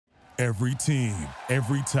Every team,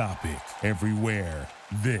 every topic, everywhere.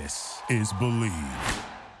 This is Believe.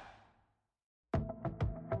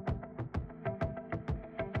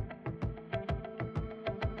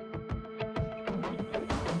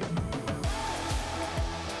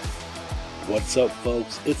 What's up,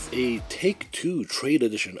 folks? It's a Take Two trade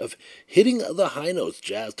edition of Hitting the High Notes.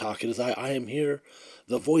 Jazz Talk. It is I am here,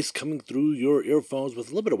 the voice coming through your earphones with a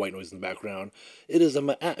little bit of white noise in the background. It is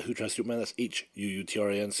at Who Tries Superman. That's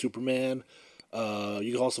HUUTRAN Superman.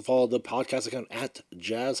 You can also follow the podcast account at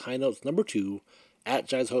Jazz High Notes number 2, at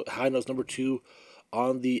Jazz High Notes number 2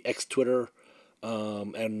 on the X Twitter.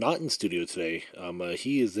 And not in studio today.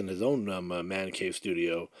 He is in his own man cave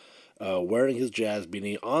studio. Wearing his jazz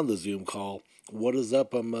beanie on the Zoom call. What is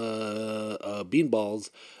up, Beanballs?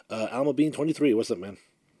 Alma Bean 23. What's up, man?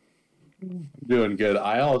 Doing good.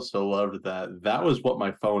 I also loved that. That was what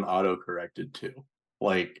my phone auto-corrected to.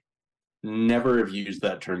 Like, never have used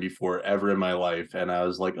that term before ever in my life. And I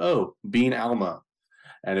was like, oh, Bean Alma.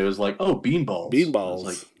 And it was like, oh, Beanballs. Beanballs.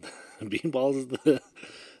 Like, Beanballs is the...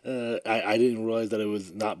 I didn't realize that it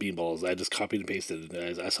was not Beanballs. I just copied and pasted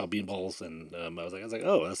it. I saw Beanballs, and I was like,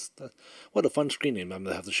 oh, that's what a fun screen name. I'm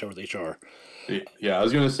gonna have to share with HR. Yeah, I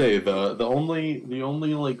was gonna say the only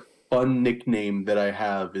like fun nickname that I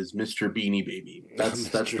have is Mr. Beanie Baby. That's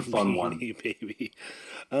the fun one. Beanie Baby.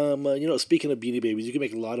 Speaking of Beanie Babies, you can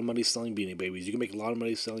make a lot of money selling Beanie Babies. You can make a lot of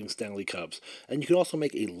money selling Stanley Cups, and you can also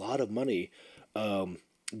make a lot of money.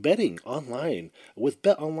 Betting online. With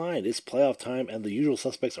Bet Online, it's playoff time and the usual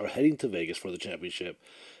suspects are heading to Vegas for the championship.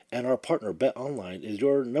 And our partner, Bet Online, is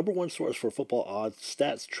your number one source for football odds,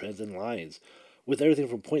 stats, trends, and lines. With everything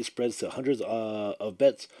from point spreads to hundreds of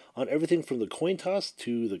bets on everything from the coin toss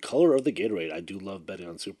to the color of the Gatorade. I do love betting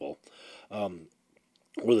on Super Bowl.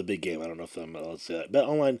 Or the big game. I don't know if I'm allowed to say that. Bet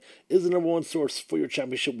Online is the number one source for your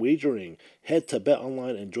championship wagering. Head to Bet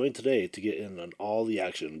Online and join today to get in on all the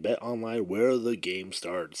action. Bet Online, where the game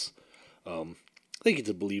starts. Thank you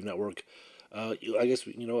to Believe Network. I guess,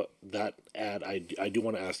 that ad, I do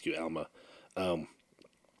want to ask you, Alma.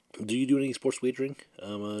 Do you do any sports wagering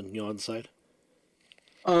on the side?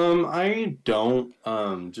 I don't,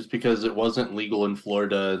 just because it wasn't legal in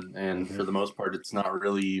Florida, and for the most part, it's not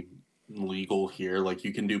really legal here. Like,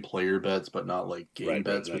 you can do player bets but not like game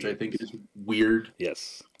bets, which I think is weird.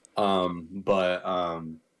 Yes. But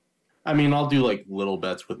I mean, I'll do like little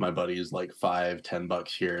bets with my buddies, like $5-10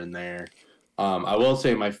 here and there. I will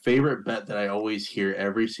say my favorite bet that I always hear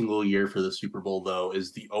every single year for the Super Bowl, though,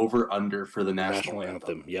 is the over under for the national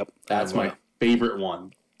anthem. Yep, that's my favorite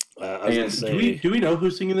one. And do we know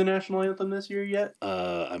who's singing the national anthem this year yet?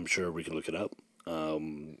 I'm sure we can look it up.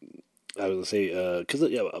 I was gonna say because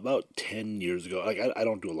about 10 years ago, like I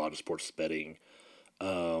don't do a lot of sports betting,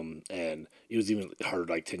 and it was even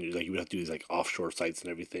harder like 10 years. Like you would have to do these like offshore sites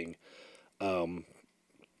and everything. But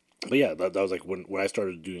yeah, that was like when I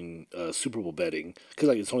started doing Super Bowl betting, because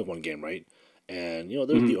like it's only one game, right? And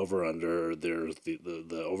there's the over under, there's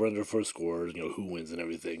the over under for scores, who wins and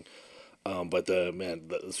everything. But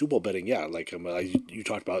the Super Bowl betting, yeah, like you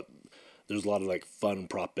talked about, there's a lot of like fun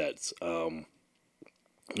prop bets. As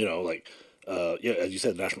you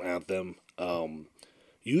said, national anthem.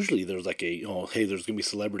 Usually there's like a, hey, there's gonna be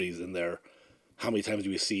celebrities in there. How many times do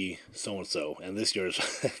we see so and so? And this year's,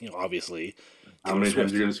 obviously. How many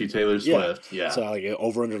times are you gonna see Taylor Swift? Yeah. So like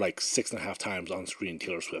over under like 6.5 times on screen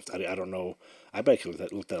Taylor Swift. I don't know. I bet I could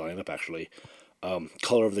look that line up actually.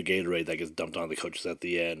 Color of the Gatorade that gets dumped on the coaches at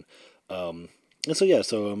the end. And so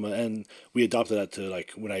and we adopted that to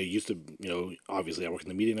like when I used to, obviously I work in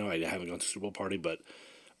the media now. I haven't gone to a Super Bowl party, but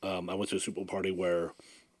I went to a Super Bowl party where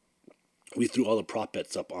we threw all the prop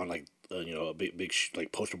bets up on like a big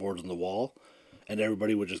like poster boards on the wall, and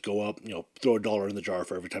everybody would just go up, throw $1 in the jar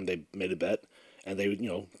for every time they made a bet, and they would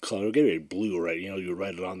color of Gatorade blue, right? You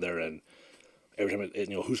write it on there, and every time it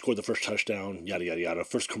who scored the first touchdown, yada yada yada,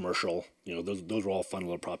 first commercial, those were all fun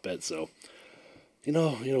little prop bets. So.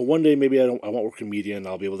 One day maybe I won't work in media and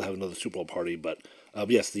I'll be able to have another Super Bowl party. But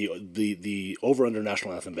yes, the over under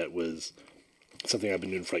national anthem bet was something I've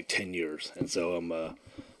been doing for like 10 years, and so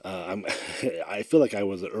I feel like I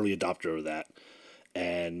was an early adopter of that.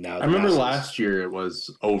 And now I remember last year it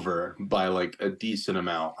was over by like a decent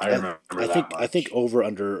amount. I think over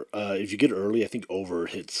under. If you get early, I think over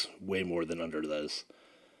hits way more than under does.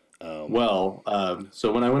 So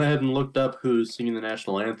when I went ahead and looked up who's singing the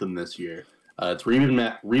national anthem this year. It's Reba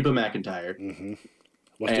McEntire. Mm-hmm.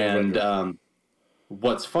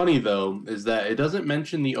 What's funny though is that it doesn't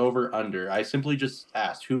mention the over under. I simply just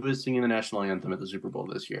asked who is singing the national anthem at the Super Bowl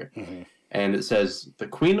this year. Mm-hmm. And it says the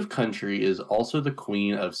Queen of Country is also the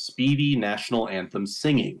Queen of Speedy National Anthem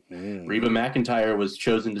singing. Reba McEntire was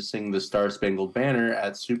chosen to sing the Star Spangled Banner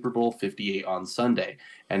at Super Bowl 58 on Sunday.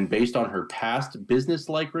 And based on her past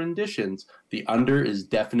business-like renditions, the under is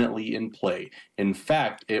definitely in play. In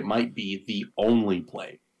fact, it might be the only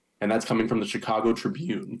play. And that's coming from the Chicago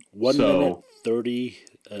Tribune. 1 minute 30.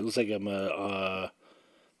 It looks like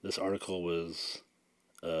this article was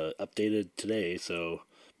updated today, so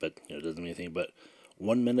but it doesn't mean anything. But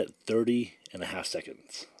 1 minute 30.5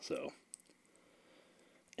 seconds. So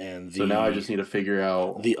now I just need to figure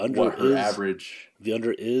out the under what her average. The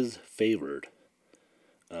under is favored.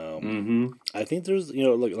 I think there's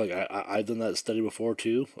I've done that study before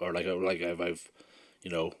too, or I've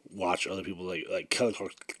watched other people like Kelly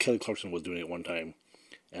Clarkson was doing it one time,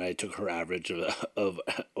 and I took her average of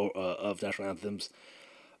national anthems.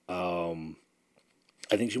 I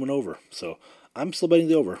think she went over, so I'm still betting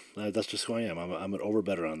the over. That's just who I am. I'm an over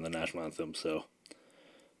better on the national anthem. So,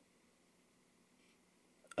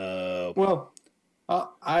 I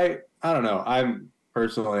don't know. I'm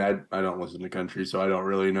personally I don't listen to country, so I don't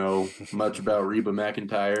really know much about Reba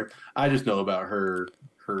McEntire. I just know about her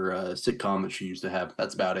sitcom that she used to have.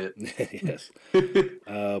 That's about it. Yes.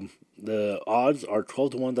 The odds are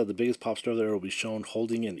 12-1 that the biggest pop star there will be shown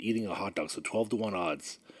holding and eating a hot dog. So 12-1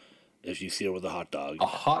 odds if you see her with a hot dog. A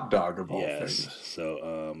hot dog of all things.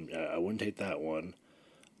 So I wouldn't take that one.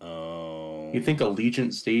 You think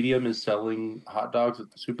Allegiant Stadium is selling hot dogs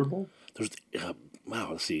at the Super Bowl?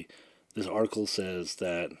 Wow, let's see. This article says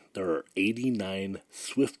that there are 89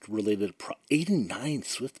 Swift-related 89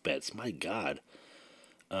 Swift bets. My God.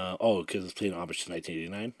 Because it's playing homage to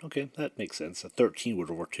 1989. Okay, that makes sense. 13 would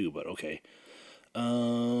have worked too, but okay.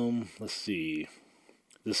 Let's see.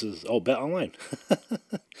 This is Bet Online.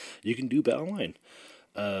 You can do Bet Online.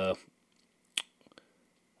 Wow,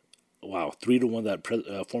 3-1 that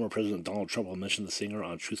former President Donald Trump will mention the singer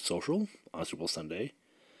on Truth Social on Super Bowl Sunday.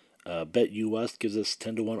 Bet US gives us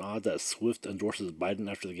 10-1 odds that Swift endorses Biden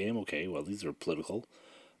after the game. Okay, well these are political.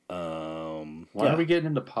 Why are we getting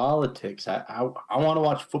into politics? I want to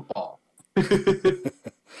watch football.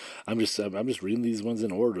 I'm just reading these ones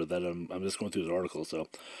in order that I'm just going through this article. So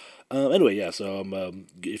anyway, yeah. So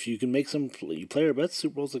if you can make some player bets,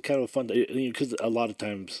 Super Bowl's a kind of fun because a lot of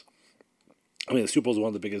times, the Super Bowl is one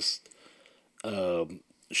of the biggest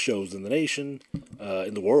shows in the nation,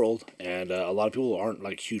 in the world, and a lot of people aren't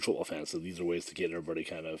like huge football fans. So these are ways to get everybody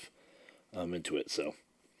kind of into it. So.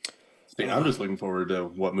 See, I'm just looking forward to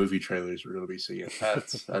what movie trailers we're going to be seeing.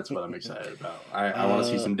 That's what I'm excited about. I want to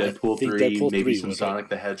see some Deadpool 3, maybe some Sonic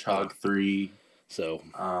the Hedgehog 3. So,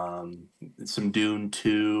 some Dune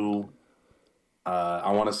 2.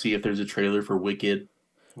 I want to see if there's a trailer for Wicked.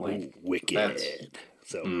 Wicked.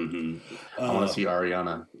 So, I want to see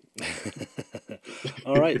Ariana.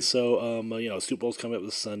 All right, so Super Bowl's coming up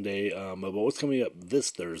this Sunday. But what's coming up this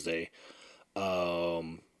Thursday?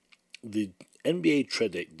 The NBA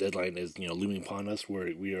trade deadline is looming upon us.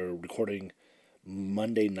 We are recording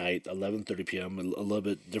Monday night, 11:30 p.m. A little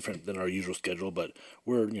bit different than our usual schedule, but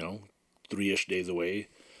we're 3-ish days away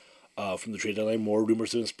from the trade deadline. More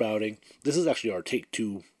rumors have been sprouting. This is actually our take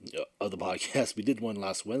 2 of the podcast. We did one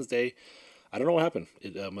last Wednesday. I don't know what happened.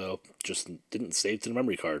 It just didn't save to the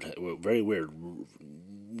memory card. Very weird.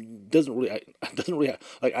 Doesn't really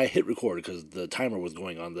I hit record because the timer was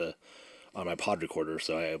going on my pod recorder,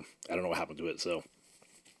 so I don't know what happened to it. So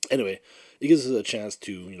anyway, it gives us a chance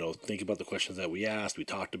to think about the questions that we asked, we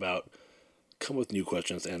talked about, come with new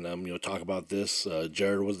questions, and talk about this.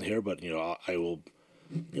 Jared wasn't here, but I will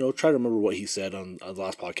try to remember what he said on the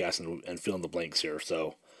last podcast and fill in the blanks here.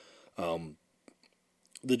 So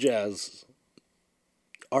the Jazz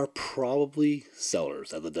are probably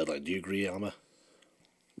sellers at the deadline. Do you agree, Alma?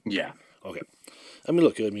 Yeah. Okay.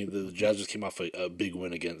 Look. The Jazz just came off a big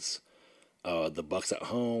win against the Bucks at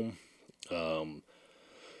home.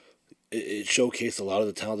 It showcased a lot of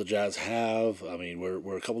the talent the Jazz have.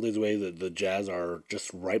 We're a couple days away. The Jazz are just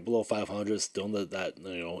right below 500, still in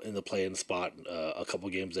in the play-in spot. A couple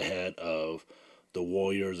games ahead of the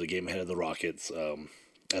Warriors, a game ahead of the Rockets.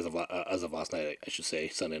 As of last night, I should say,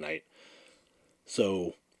 Sunday night.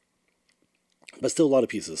 So, but still a lot of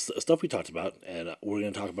pieces, stuff we talked about, and we're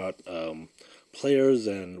going to talk about players,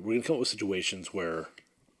 and we're going to come up with situations where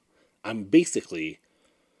I'm basically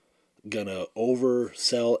gonna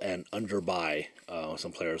oversell and underbuy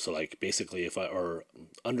some players. So basically, or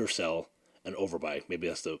undersell and overbuy. Maybe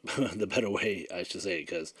that's the the better way I should say it,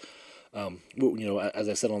 because as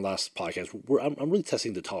I said on the last podcast, I'm really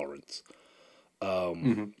testing the tolerance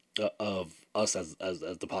Hmm. of us as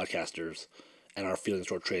the podcasters and our feelings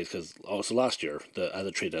toward trades. Because also last year, at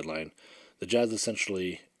the trade deadline, the Jazz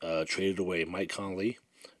essentially traded away Mike Conley,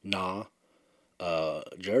 Nah,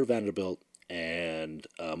 Jared Vanderbilt, and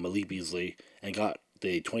Malik Beasley, and got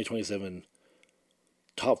the 2027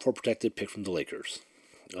 top four protected pick from the Lakers.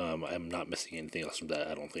 I'm not missing anything else from that.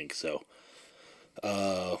 I don't think so.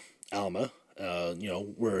 Alma,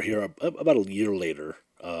 we're here about a year later.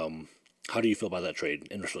 How do you feel about that trade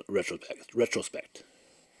in retrospect? Retrospect.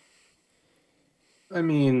 I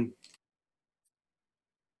mean,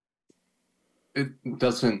 it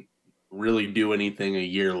doesn't really do anything a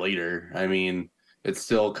year later. I mean, it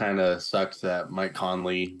still kind of sucks that Mike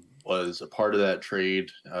Conley was a part of that trade.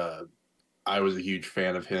 I was a huge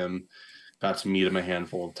fan of him. Got to meet him a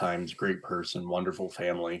handful of times. Great person, wonderful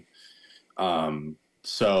family.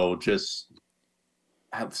 So just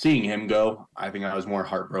seeing him go, I think I was more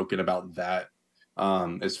heartbroken about that.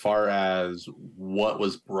 As far as what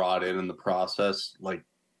was brought in the process, like,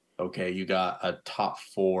 okay, you got a top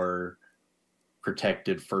four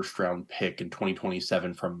protected first round pick in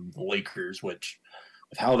 2027 from the Lakers, which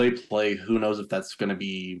with how they play, who knows if that's going to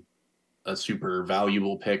be a super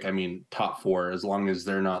valuable pick. I mean, top four, as long as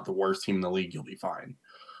they're not the worst team in the league, you'll be fine.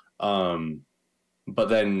 Um, but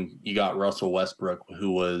then you got Russell Westbrook,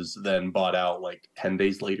 who was then bought out like 10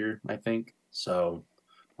 days later, I think. So,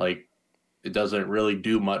 like, it doesn't really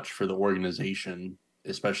do much for the organization,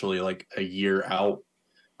 especially like a year out.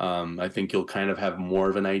 I think you'll kind of have more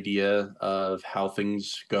of an idea of how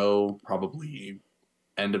things go probably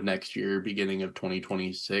end of next year, beginning of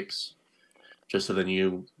 2026, just so then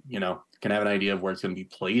you can have an idea of where it's going to be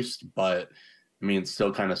placed. But I mean, it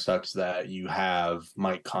still kind of sucks that you have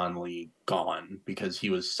Mike Conley gone because he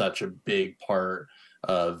was such a big part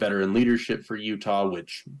of veteran leadership for Utah,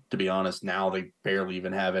 which, to be honest, now they barely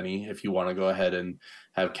even have any. If you want to go ahead and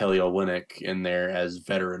have Kelly Olynyk in there as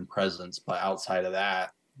veteran presence, but outside of that,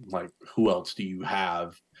 like, who else do you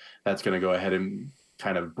have that's going to go ahead and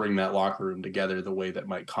kind of bring that locker room together the way that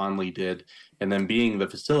Mike Conley did? And then being the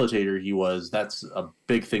facilitator he was, that's a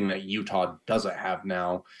big thing that Utah doesn't have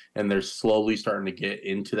now. And they're slowly starting to get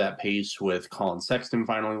into that pace with Colin Sexton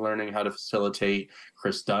finally learning how to facilitate,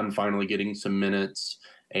 Chris Dunn finally getting some minutes,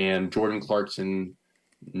 and Jordan Clarkson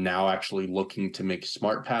now actually looking to make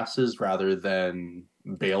smart passes rather than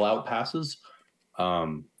bailout passes.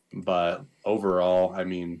 But overall, I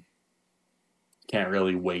mean, can't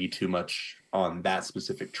really weigh too much on that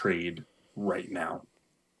specific trade right now.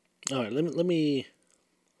 All right, let me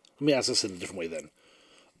ask this in a different way then.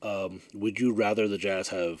 Would you rather the Jazz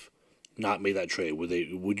have not made that trade?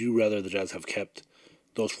 Would you rather the Jazz have kept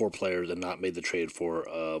those four players and not made the trade for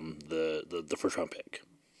the first round pick?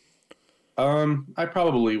 I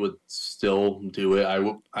probably would still do it.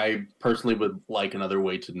 I personally would like another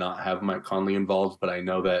way to not have Mike Conley involved, but I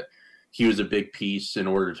know that he was a big piece in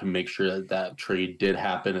order to make sure that that trade did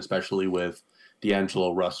happen, especially with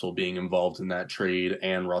D'Angelo Russell being involved in that trade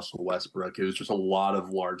and Russell Westbrook. It was just a lot of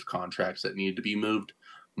large contracts that needed to be moved,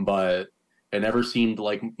 but it never seemed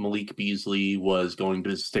like Malik Beasley was going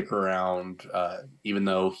to stick around, even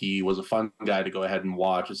though he was a fun guy to go ahead and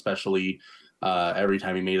watch, especially every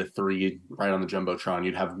time he made a three right on the Jumbotron,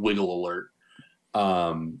 you'd have wiggle alert.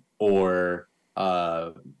 Or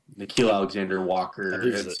Nikhil Alexander Walker.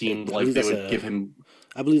 It seemed like they would give him.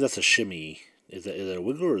 I believe that's a shimmy. Is it a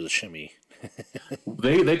wiggle or is it a shimmy?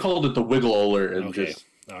 They called it the wiggle alert and Okay. just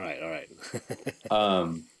All right.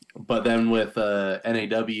 But then with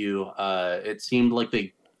NAW, it seemed like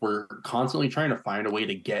they were constantly trying to find a way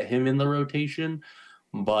to get him in the rotation.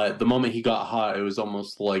 But the moment he got hot, it was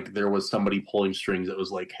almost like there was somebody pulling strings that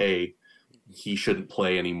was like, hey, he shouldn't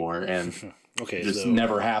play anymore. And Okay, just so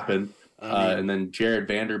never happened. I mean, And then Jared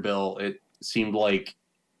Vanderbilt, it seemed like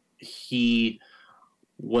he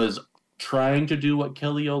was trying to do what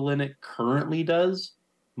Kelly Olynyk currently does,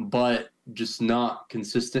 but just not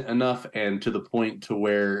consistent enough, and to the point to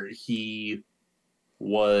where he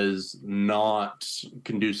was not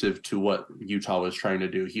conducive to what Utah was trying to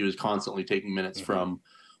do. He was constantly taking minutes from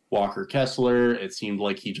Walker Kessler. It seemed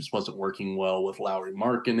like he just wasn't working well with Lauri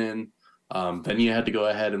Markkanen. Then you had to go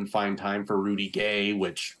ahead and find time for Rudy Gay,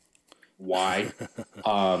 which why?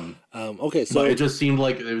 okay, so But it just seemed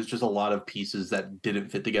like there was just a lot of pieces that didn't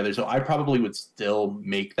fit together. So I probably would still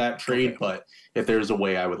make that trade, Okay. but if there's a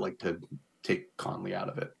way, I would like to take Conley out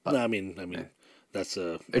of it. But no, I mean, that's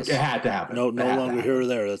it had to happen. no It had to longer happen. here or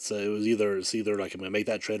there. That's it's either like I'm gonna make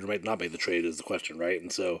that trade or not make the trade is the question, right?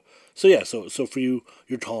 And so for you,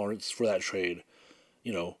 your tolerance for that trade,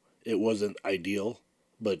 it wasn't ideal,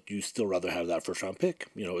 but you still rather have that first round pick.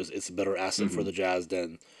 It's a better asset for Mhm. the Jazz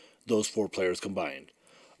than those four players combined.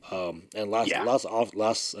 And Yeah.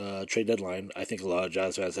 last trade deadline, I think a lot of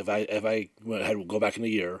Jazz fans, if I had to go back in a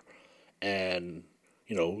year, and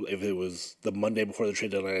if it was the Monday before the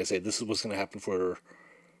trade deadline, I say this is what's going to happen for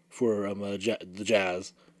the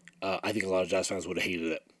Jazz. I think a lot of Jazz fans would have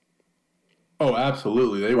hated it. Oh,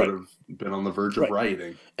 absolutely. They would Right, have been on the verge of right.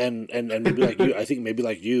 rioting. And maybe like you, I think maybe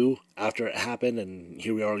like you, after it happened, and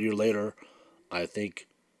here we are a year later, I think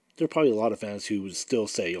there are probably a lot of fans who would still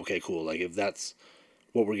say, okay, cool. Like if that's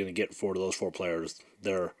what we're gonna get for those four players,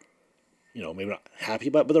 they're maybe not happy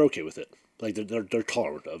about, it, but they're okay with it. Like they're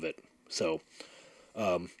tolerant of it. So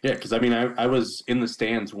Yeah, because I mean, I was in the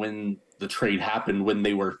stands when the trade happened, when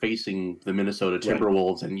they were facing the Minnesota right,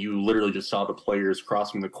 Timberwolves, and you literally just saw the players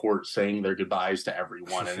crossing the court saying their goodbyes to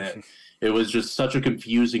everyone, and it was just such a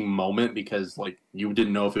confusing moment because like you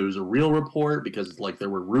didn't know if it was a real report because like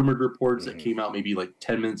there were rumored reports that came out maybe like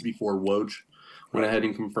 10 minutes before Woj went right, ahead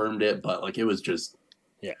and confirmed it, but like it was just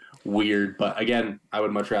yeah, weird. But again, I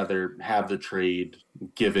would much rather have the trade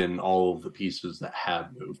given all of the pieces that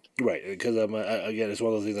had moved. right. Because again, it's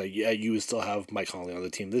one of those things like yeah, you would still have Mike Conley on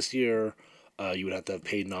the team this year. You would have to have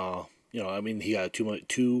paid Nah. I mean, he got a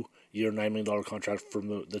 2 year $9 million contract from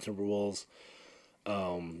the Timberwolves.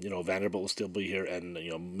 Vanderbilt will still be here, and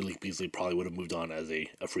Malik Beasley probably would have moved on as a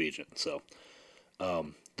free agent. So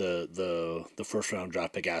the first round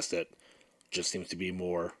draft pick asset just seems to be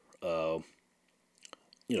more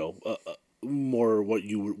you know more what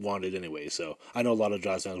you wanted anyway. So I know a lot of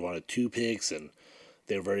Jazz fans wanted 2 picks, and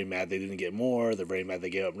they're very mad they didn't get more. They're very mad they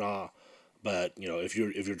gave up Nah. But if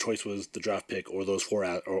your choice was the draft pick or or those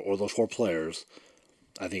four players,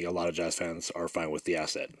 I think a lot of Jazz fans are fine with the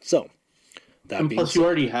asset. So that And being plus, you said,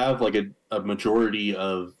 already have like a majority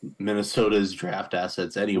of Minnesota's draft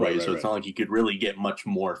assets right, anyway, right, so it's right. not like you could really get much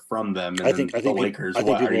more from them. And I think then I the think people Lakers, I think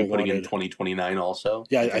what are people you putting in wanted. 2029 also?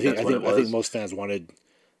 Yeah, I think that's what it I think was. most fans wanted,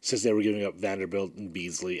 since they were giving up Vanderbilt and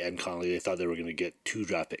Beasley and Conley, they thought they were going to get 2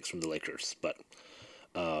 draft picks from the Lakers. But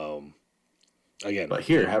again, But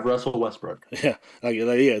here, have Russell Westbrook. yeah, yeah,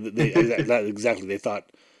 exactly. They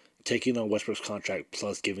thought taking on Westbrook's contract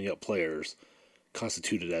plus giving up players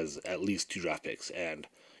constituted as at least 2 draft picks, and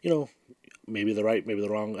you know maybe they're right, maybe they're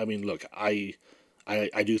wrong. I mean, look, I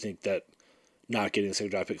do think that not getting a second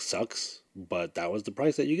draft pick sucks, but that was the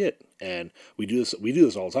price that you get, and we do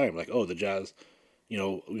this all the time. Like, oh, the Jazz,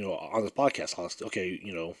 on this podcast, okay,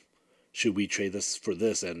 should we trade this for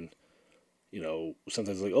this? And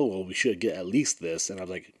sometimes like, oh, well, we should get at least this, and I'm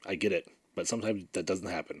like, I get it, but sometimes that doesn't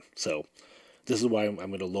happen. So this is why I'm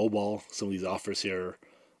going to lowball some of these offers here.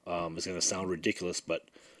 It's going to sound ridiculous, but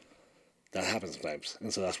that happens sometimes,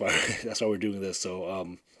 and so that's why that's why we're doing this.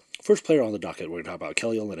 So first player on the docket, we're going to talk about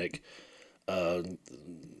Kelly Olynyk.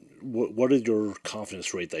 What is your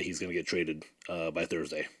confidence rate that he's going to get traded by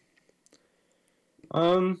Thursday?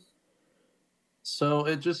 Um, so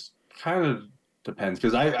it just kind of depends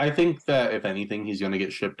because I think that if anything, he's going to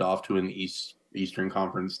get shipped off to an Eastern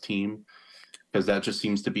Conference team because that just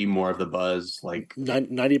seems to be more of the buzz. Like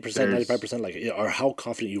 90%, there's 95%, like, or how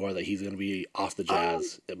confident you are that he's going to be off the um,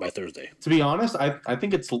 Jazz by Thursday? to be honest, I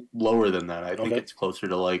think it's lower than that. I think Okay. it's closer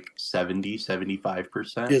to like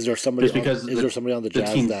 70-75%. Is there somebody Just on because Is there somebody on the the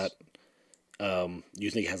Jazz that teams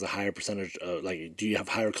you think has a higher percentage? Like, do you have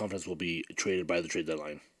higher confidence will be traded by the trade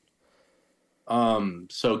deadline?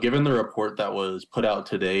 so given the report that was put out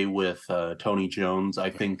today with Tony Jones, I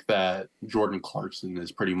think that Jordan Clarkson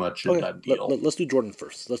is pretty much a Okay, done deal. let's do Jordan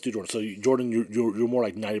first. Let's do Jordan. So Jordan, you're more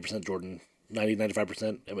like 90% Jordan,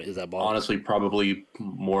 95%. I mean, is that ball? Honestly, probably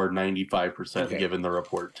more 95% Okay. given the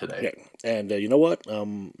report today. Yeah, and you know what? I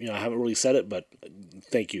haven't really said it, but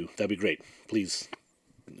thank you. That'd be great. Please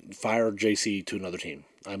fire JC to another team.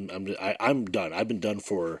 I'm done. I've been done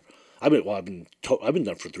for. I've been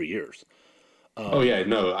done for 3 years. Oh yeah,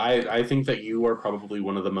 no, I think that you are probably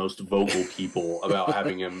one of the most vocal people about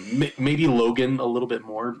having him. Maybe Logan a little bit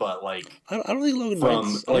more, but like I don't think Logan from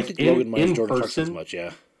minds. I don't like think Logan minds in Jordan Clarkson as person, much.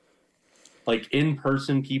 Yeah. like in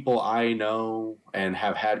person people I know and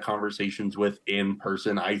have had conversations with in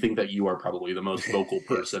person, I think that you are probably the most vocal Yes.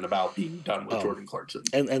 person about being done with Jordan Clarkson.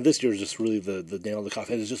 And this year is just really the nail in the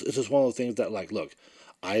coffin. It's just one of those things that, like, look,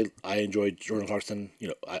 I enjoyed Jordan Clarkson.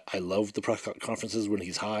 I love the press conferences when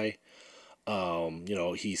he's high.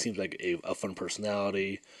 He seems like a fun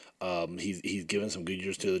personality. He's given some good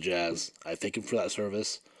years to the Jazz. I thank him for that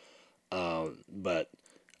service. But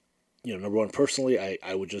number one, personally,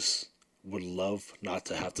 I would love not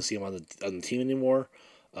to have to see him on the team anymore.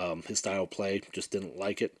 His style of play just didn't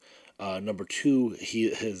like it. Number two,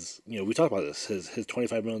 we talked about this. His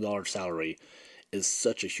 $25 million salary is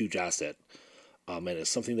such a huge asset, and it's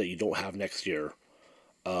something that you don't have next year.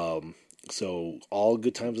 So all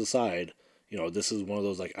good times aside, this is one of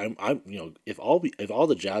those like if all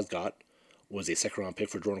the Jazz got was a second round pick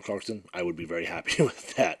for Jordan Clarkson, I would be very happy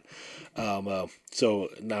with that. So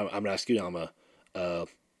now I'm gonna ask you, Alma.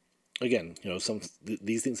 Again,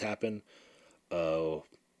 these things happen. The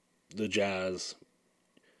Jazz.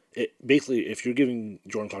 Basically, if you're giving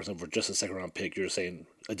Jordan Clarkson for just a second round pick, you're saying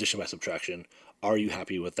addition by subtraction. Are you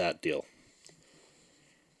happy with that deal?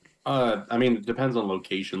 I mean, it depends on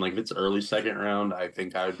location. Like if it's early second round, I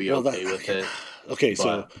think I would be okay with it. Okay,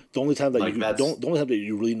 so But the only time that like that's the only time that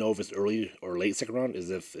you really know if it's early or late second round is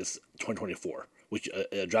if it's 2024, which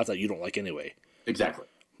a draft that you don't like anyway. exactly.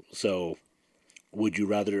 So, would you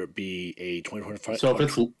rather it be a 2025 So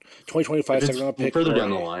if 2025 second round pick further or down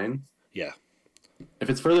the line, yeah, if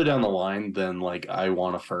it's further down the line, then like I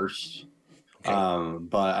want a first. okay,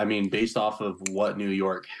 But I mean, based off of what New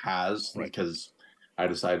York has, right, because I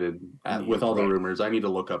decided with all the right, rumors, I need to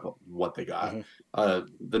look up what they got. mm-hmm,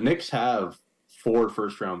 The Knicks have 4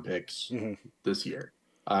 first round picks mm-hmm, this year.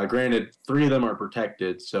 Granted, 3 of them are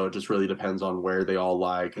protected, so it just really depends on where they all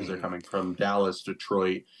lie because they're mm-hmm. coming from Dallas,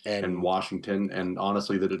 Detroit, and And Washington. And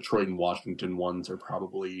honestly, the Detroit and Washington ones are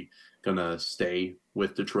probably gonna stay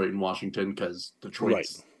with Detroit and Washington because right,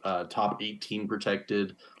 Detroit's top 18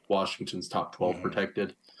 protected, Washington's top 12 mm-hmm,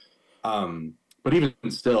 protected. But even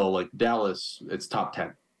still, like Dallas, it's top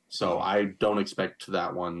 10. So mm-hmm, I don't expect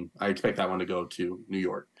that one. I expect that one to go to New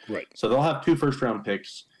York. right, So they'll have 2 first round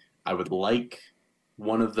picks. I would like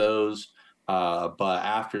one of those. But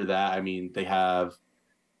after that, I mean, they have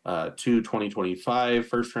 2 2025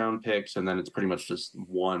 first round picks, and then it's pretty much just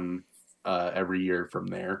one every year from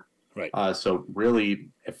there. right, So really,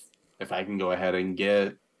 if I can go ahead and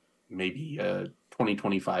get maybe a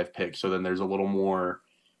 2025 pick, so then there's a little more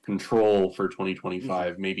control for mm-hmm,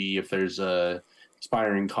 2025. Maybe if there's a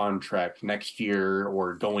expiring contract next year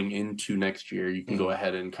or going into next year, you can go mm-hmm,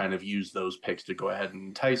 ahead and kind of use those picks to go ahead and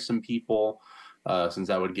entice some people, since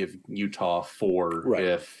that would give Utah 4 right,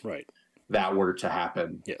 if right, that were to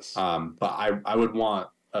happen. yes. But I would want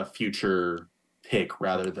a future pick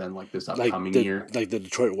rather than like this Like upcoming the year. like the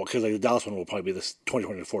Detroit one, because like the Dallas one will probably be this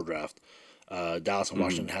 2024 draft. Dallas and Mhm.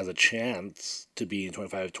 Washington has a chance to be in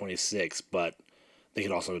 25, 26, but they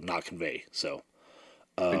can also not convey. So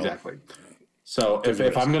Exactly. So take the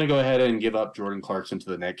if risk. I'm going to go ahead and give up Jordan Clarkson to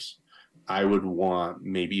the Knicks, I would want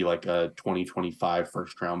maybe like a 2025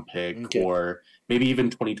 first round pick Okay. or maybe even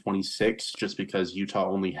 2026 just because Utah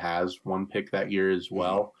only has one pick that year as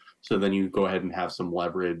well. So then you go ahead and have some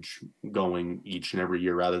leverage going each and every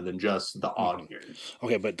year rather than just the odd years.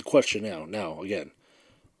 Okay, but the question now again,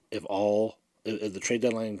 if the trade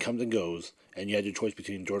deadline comes and goes, and you had your choice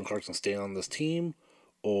between Jordan Clarkson staying on this team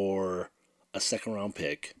or a second round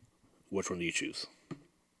pick, which one do you choose?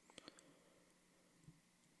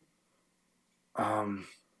 Um,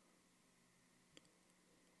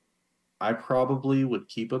 I probably would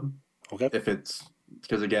keep him Okay. if it's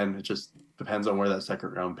because again, it just depends on where that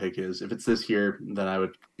second round pick is. If it's this year, then I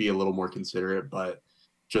would be a little more considerate, but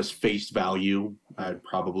just face value, I'd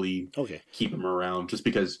probably Okay. keep him around just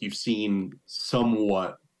because you've seen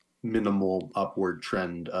somewhat minimal upward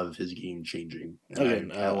trend of his game changing. And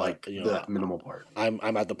Again, I like that minimal part. I'm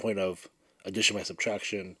at the point of addition by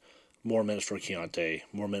subtraction, more minutes for Keontae,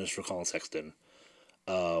 more minutes for Colin Sexton.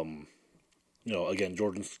 Again,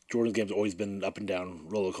 Jordan's game's always been up and down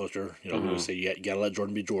roller coaster. We always say you gotta let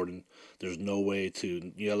Jordan be Jordan. There's no way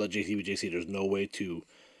to you gotta let JC be JC. There's no way to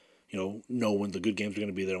know when the good games are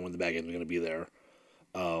gonna be there and when the bad games are gonna be there.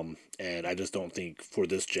 And I just don't think for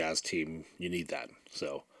this Jazz team you need that.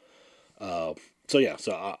 So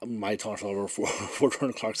my tolerance level for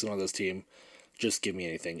Jordan Clarkson on this team, just give me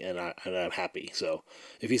anything, and I'm happy. So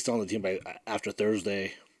if he's still on the team by after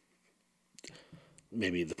Thursday,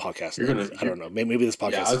 maybe the podcast. I don't know. Maybe this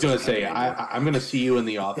podcast. Yeah, I was gonna say I'm gonna see you in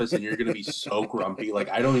the office, and you're gonna be so grumpy. Like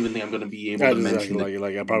I don't even think I'm gonna be able to mention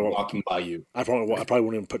I probably walking by you. I probably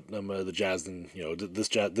won't even put the Jazz in. This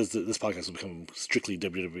podcast will become strictly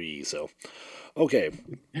WWE. So, okay.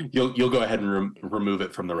 You'll go ahead and remove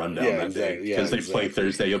it from the rundown that day because they play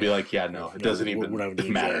Thursday. You'll be like, yeah, no, it doesn't even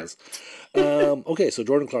matter. Okay, so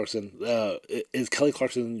Jordan Clarkson is Kelly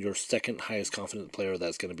Clarkson your second highest confident player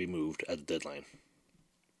that's going to be moved at the deadline?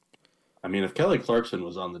 I mean, if Kelly Clarkson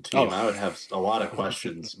was on the team, I would have a lot of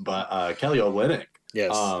questions. But Kelly Olynyk,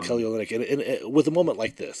 yes, Kelly Olynyk, and with a moment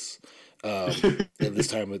like this, in this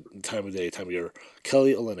time of day, time of year,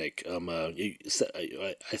 Kelly Olynyk.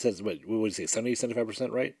 I said what would you say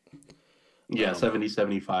 70-75%, right? Yeah,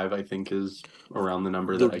 70-75, I think is around the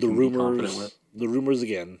number that I can be confident with. The rumors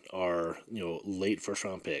again are late first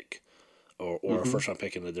round pick or a first round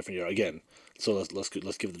pick in a different year. Again, So let's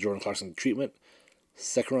give the Jordan Clarkson treatment.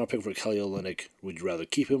 Second round pick for Kelly Olynyk. Would you rather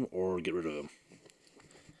keep him or get rid of him?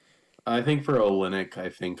 I think for Olynyk, I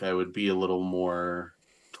think I would be a little more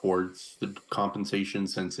towards the compensation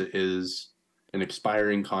since it is an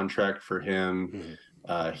expiring contract for him.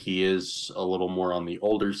 Mm-hmm. He is a little more on the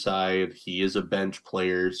older side. He is a bench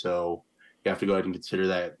player, so you have to go ahead and consider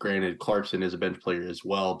that. Granted, Clarkson is a bench player as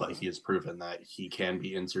well, but he has proven that he can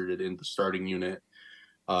be inserted in the starting unit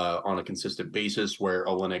on a consistent basis, where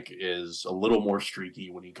Olynyk is a little more streaky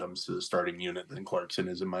when he comes to the starting unit than Clarkson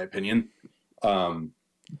is, in my opinion.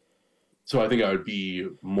 So I think I would be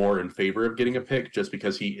more in favor of getting a pick just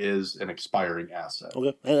because he is an expiring asset.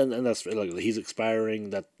 Okay, and that's like he's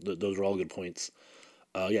expiring. Those are all good points.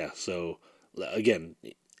 Yeah. So again,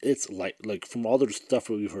 it's like from all the stuff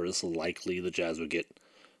that we've heard, it's likely the Jazz would get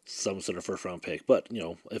some sort of first round pick. But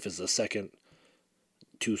if it's a second,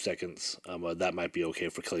 2 seconds, that might be okay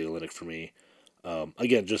for Kelly Olynyk for me.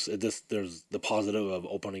 Again, there's the positive of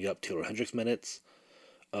opening up Taylor Hendricks minutes.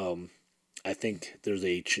 I think there's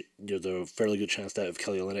a fairly good chance that if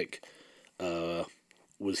Kelly Olynyk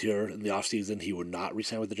was here in the offseason, he would not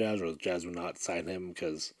re-sign with the Jazz, or the Jazz would not sign him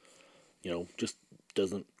because, just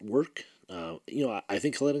doesn't work. I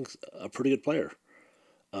think Kelly Olynyk's a pretty good player.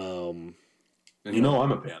 And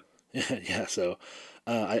I'm a fan. Yeah, so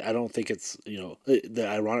I don't think it's, the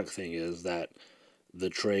ironic thing is that the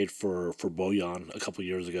trade for Bojan a couple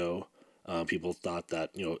years ago, people thought that,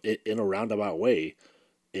 in a roundabout way,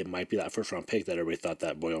 it might be that first round pick that everybody thought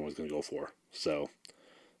that Bojan was going to go for. So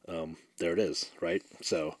there it is, right?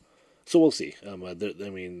 So we'll see.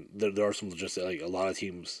 There are some just like a lot of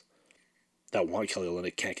teams that want Kelly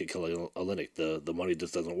Olynyk can't get Kelly Olynyk. The money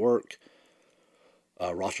just doesn't work.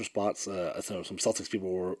 Roster spots. Some Celtics people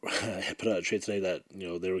were put out a trade today that they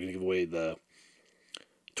were going to give away the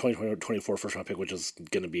 2024 first round pick, which is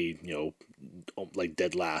going to be like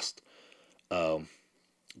dead last to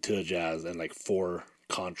the Jazz, and like 4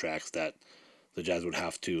 contracts that the Jazz would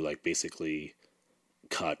have to like basically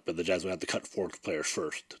cut, but the Jazz would have to cut 4 players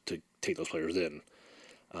first to take those players in.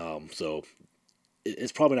 So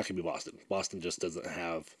it's probably not going to be Boston. Boston just doesn't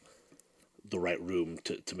have the right room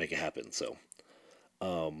to make it happen. So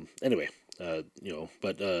anyway,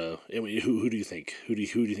 but who do you think? Who do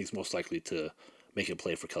you think is most likely to make a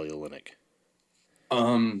play for Kelly Olynyk?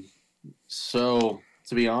 So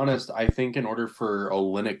to be honest, I think in order for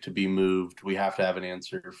Olynyk to be moved, we have to have an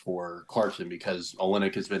answer for Clarkson, because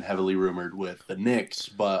Olynyk has been heavily rumored with the Knicks,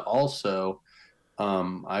 but also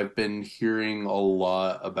I've been hearing a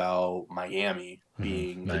lot about Miami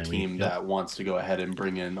being the team that wants to go ahead and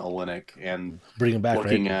bring in Olynyk and bring him back.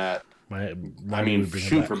 Looking right? at, Miami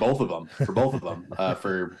for both of them,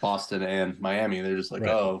 for Boston and Miami, they're just like,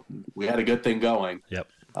 right. Oh, we had a good thing going. Yep.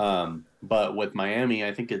 But with Miami,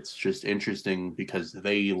 I think it's just interesting because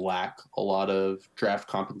they lack a lot of draft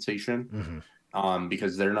compensation.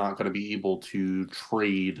 Because they're not going to be able to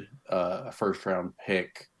trade a first round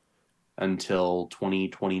pick until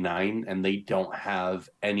 2029, and they don't have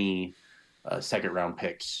any second round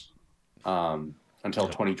picks until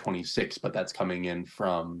 2026, but that's coming in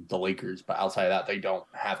from the Lakers. But outside of that, they don't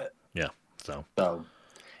have it. Yeah. So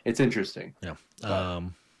it's interesting. Yeah.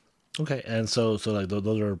 Okay, and so like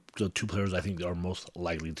those are the 2 players I think are most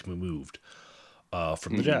likely to be moved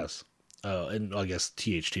from the Jazz, and I guess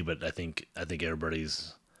THT. But I think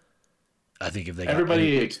everybody's. I think if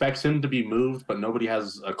everybody expects him to be moved, but nobody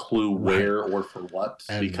has a clue where or for what,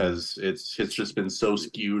 because it's just been so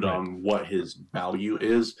skewed on what his value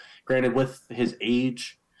is. Granted, with his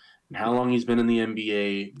age and how long he's been in the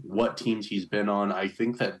NBA, what teams he's been on, I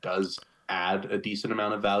think that does add a decent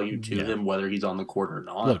amount of value to him, whether he's on the court or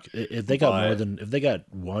not. Look, if they got if they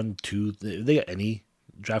got 1, 2, if they got any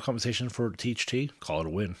draft compensation for THT, call it a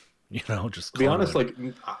win. Just to be honest, like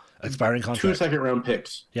expiring contract, 2 second round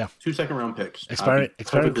picks. Yeah, 2 second round picks. Expiring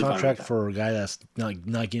contract for a guy that's not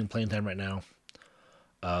getting playing time right now.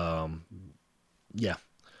 Yeah.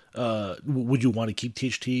 Would you want to keep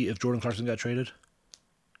THT if Jordan Clarkson got traded?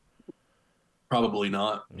 Probably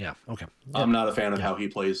not. Yeah. Okay. I'm not a fan of how he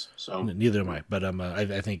plays, so neither am I. But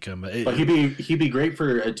I think. But he'd be great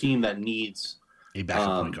for a team that needs a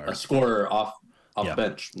backup point guard, a scorer off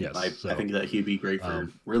bench. Yes. I think that he'd be great for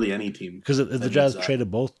really any team. Because if the Jazz traded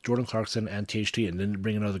both Jordan Clarkson and THT and then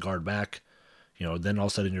bring another guard back, then all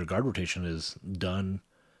of a sudden your guard rotation is done.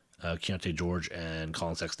 Keontae George and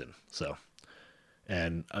Colin Sexton. So,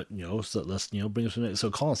 and so let's bring up some. So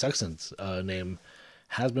Colin Sexton's name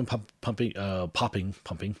has been popping up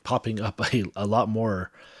a lot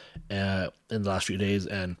more in the last few days.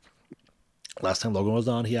 And last time Logan was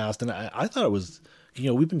on, he asked, and I thought it was,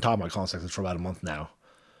 we've been talking about Colin Sexton for about a month now.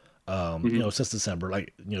 Since December,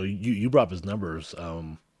 like, you brought up his numbers,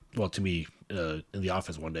 well, to me, in the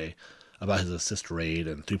office one day about his assist rate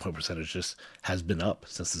and 3-point percentage just has been up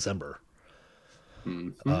since December.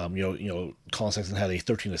 Mhm. Colin Sexton had a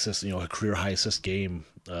 13 assists, a career high assist game,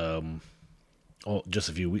 just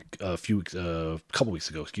a couple weeks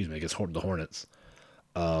ago, excuse me, against the Hornets.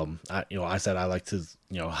 I said I liked his,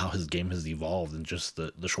 how his game has evolved in just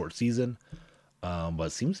the short season. But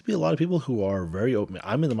it seems to be a lot of people who are very open.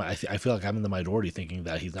 I feel like I'm in the minority thinking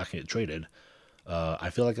that he's not going to get traded.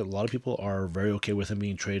 I feel like a lot of people are very okay with him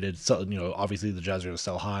being traded. So, obviously the Jazz are going to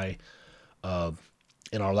sell high.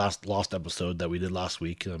 In our last lost episode that we did last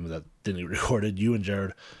week, that didn't get recorded, you and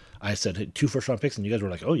Jared, I said, hey, 2 first-round picks, and you guys were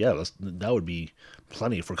like, oh yeah, that would be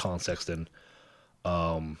plenty for Colin Sexton.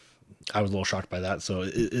 I was a little shocked by that. So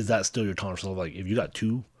is that still your tolerance level? Like, if you got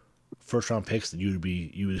 2 first-round picks, then you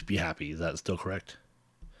would be happy. Is that still correct?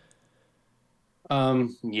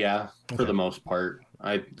 Yeah, for Okay. the most part.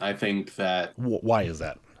 I think that, Why is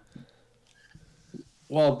that?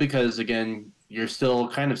 well, because again, you're still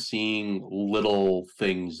kind of seeing little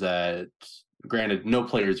things that, granted, no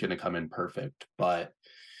player is going to come in perfect, but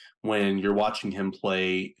when you're watching him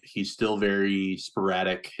play, he's still very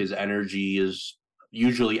sporadic. His energy is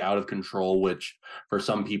usually out of control, which for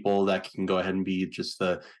some people that can go ahead and be just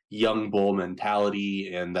the young bull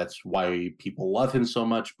mentality, and that's why people love him so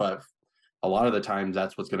much. But a lot of the times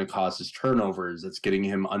that's what's going to cause his turnovers. It's getting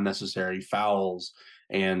him unnecessary fouls.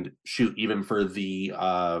 And shoot, even for the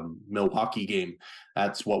Milwaukee game,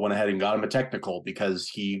 that's what went ahead and got him a technical because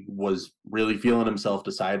he was really feeling himself,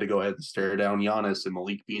 decided to go ahead and stare down Giannis and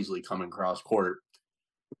Malik Beasley coming cross court.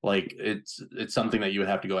 Like it's something that you would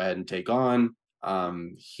have to go ahead and take on.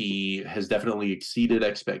 He has definitely exceeded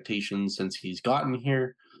expectations since he's gotten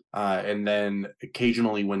here. And then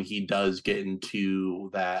occasionally when he does get into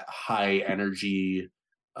that high energy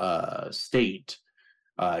state,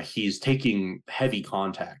 he's taking heavy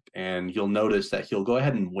contact, and you'll notice that he'll go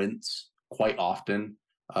ahead and wince quite often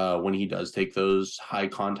when he does take those high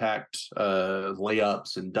contact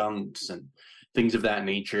layups and dunks and things of that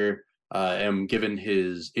nature. And given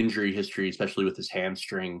his injury history, especially with his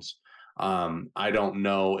hamstrings, I don't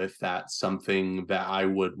know if that's something that I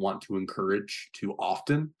would want to encourage too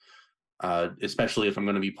often, especially if I'm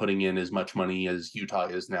going to be putting in as much money as Utah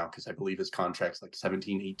is now, because I believe his contract's like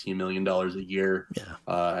 17-18 million dollars a year. Yeah.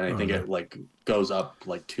 And I think it like goes up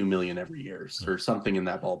like 2 million every year or something in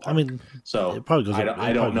that ballpark. I mean, So it probably goes up.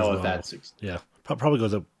 I don't know if well. that's Yeah, probably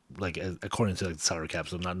goes up like according to like the salary cap.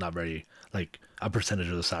 So not very like a percentage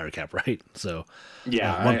of the salary cap, right? So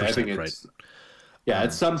yeah. I think right? it's yeah,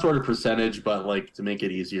 it's some sort of percentage, but like to make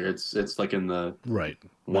it easier, it's like in the Right.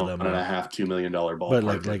 But one and a half $2 million but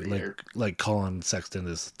ballpark every year. like Colin Sexton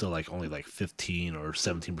is still like only like 15 or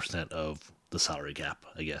 17% of the salary cap,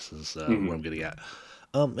 I guess is what I'm getting at.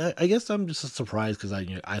 I guess I'm just surprised because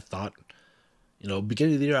I thought,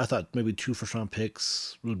 beginning of the year I thought maybe 2 first round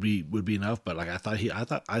picks would be enough, but like I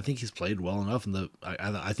think he's played well enough, and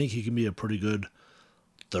I think he can be a pretty good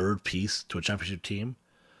third piece to a championship team.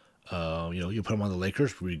 You put him on the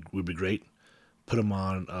Lakers would be great. Put him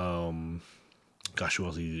on, gosh, who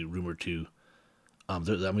else he rumored to?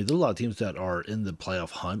 There's a lot of teams that are in the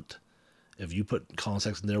playoff hunt. If you put Colin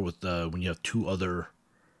Sexton there with when you have 2 other,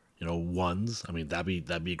 ones, I mean that'd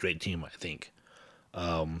be a great team, I think.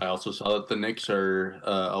 I also saw that the Knicks are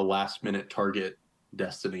a last minute target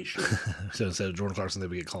destination. So instead of Jordan Clarkson, they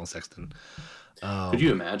would get Colin Sexton. Could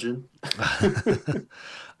you imagine?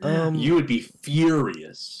 You would be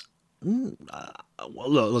furious. Well,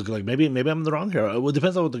 look, like maybe I'm the wrong here. Well, it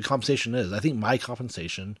depends on what the compensation is. I think my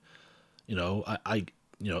compensation, if I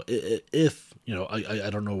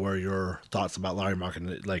don't know where your thoughts about Lowry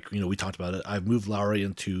market. Like we talked about it. I've moved Lowry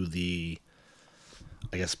into the,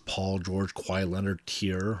 I guess, Paul George, Kawhi Leonard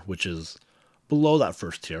tier, which is below that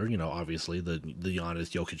first tier. Obviously the Giannis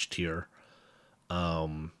Jokic tier,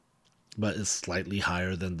 but it's slightly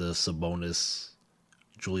higher than the Sabonis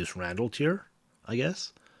Julius Randle tier, I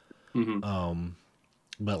guess. Mm-hmm.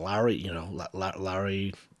 But Lowry,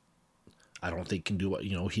 Lowry, I don't think can do what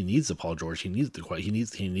he needs. The Paul George, he needs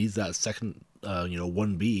he needs that second,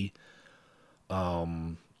 1B.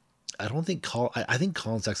 I don't think I think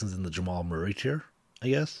Colin Sexton's in the Jamal Murray tier, I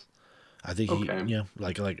guess. I think Okay.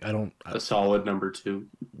 like I don't. A solid number 2.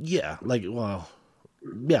 Yeah, like well,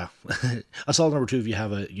 yeah, a solid number 2 if you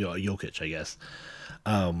have a a Jokic, I guess.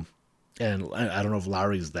 And I don't know if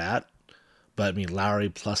Lowry's that. But I mean, Lowry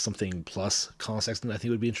plus something plus Colin Sexton, I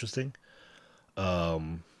think would be interesting.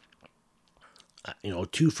 2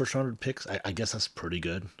 first round picks, I guess that's pretty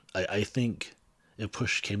good. I think if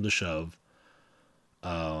push came to shove,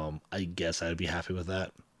 I guess I'd be happy with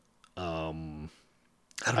that. I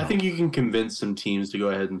don't I know. think you can convince some teams to go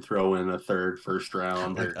ahead and throw in a third, first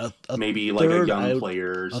round, Like or a maybe like a third, young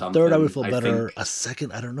player or a third I would something. feel I better. think A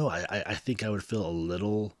second, I don't know. I think I would feel a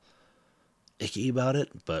little icky about it,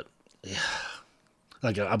 but yeah,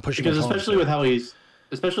 like I'm pushing my because tolerance there.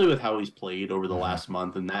 especially with how he's played over the last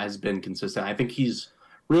month, and that has been consistent. I think he's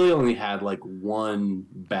really only had like one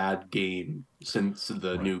bad game since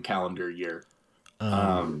the Right. new calendar year. Um.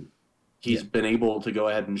 Um, Yeah. he's been able to go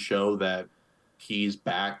ahead and show that he's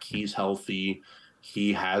back, he's healthy,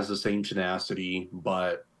 he has the same tenacity,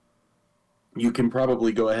 but you can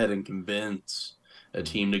probably go ahead and convince a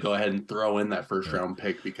team to go ahead and throw in that first Right. round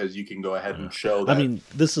pick because you can go ahead Yeah. and show I that mean,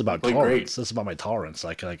 this is he about played great. tolerance. This is about my tolerance.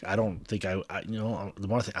 Like I don't think the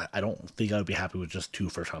more thing, I don't think I would be happy with just 2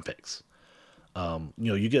 first round picks.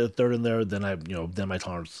 You get a third in there, then then my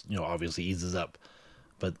tolerance, obviously eases up.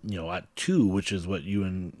 But at 2, which is what you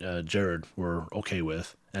and Jared were okay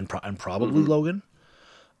with, and probably Mm-hmm. Logan.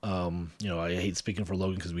 I hate speaking for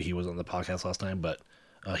Logan because he was on the podcast last time, but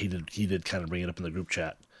he did kind of bring it up in the group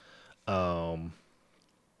chat.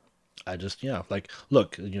 I just like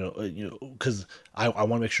look, because I want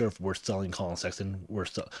to make sure if we're selling Colin Sexton, we're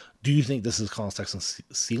still. Do you think this is Colin Sexton's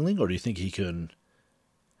ceiling, or do you think he can?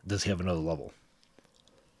 Does he have another level?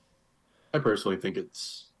 I personally think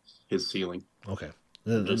it's his ceiling. Okay.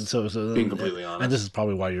 And Just so being then, completely and this is honest.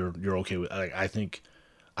 probably why you're okay with. Like, I think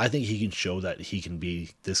he can show that he can be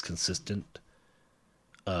this consistent.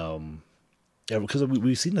 Yeah, because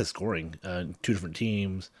we've seen this scoring, 2 different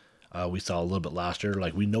teams. We saw a little bit last year.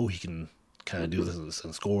 Like we know he can kind of do this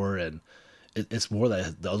and score, and it's more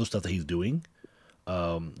that the other stuff that he's doing,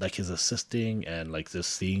 like his assisting and like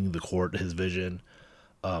just seeing the court, his vision.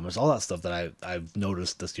 It's all that stuff that I've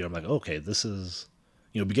noticed this year. I'm like, okay, this is,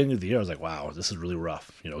 beginning of the year, I was like, wow, this is really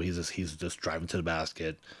rough. He's just driving to the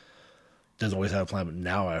basket. Doesn't always have a plan, but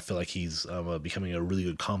now I feel like he's becoming a really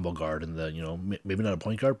good combo guard, and maybe not a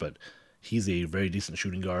point guard, but he's a very decent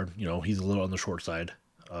shooting guard. He's a little on the short side,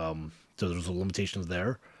 so there's limitations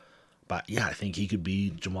there. But yeah, I think he could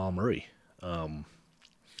be Jamal Murray. I'm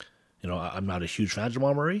not a huge fan of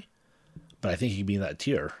Jamal Murray, but I think he could be in that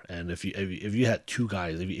tier. And if you had 2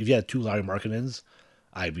 guys, if you had 2 Larry Markkanens,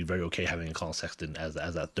 I'd be very okay having Colin Sexton as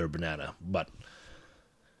that third banana. But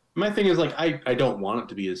My thing is like I don't want it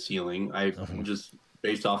to be his ceiling. I just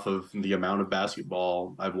based off of the amount of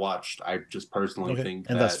basketball I've watched, I just personally okay, think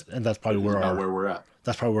and that that's this probably is where about our where we're at.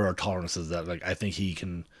 that's probably where our tolerance is. That like I think he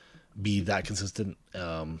can be that consistent,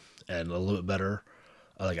 and a little bit better.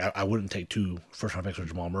 Like I wouldn't take 2 first round picks for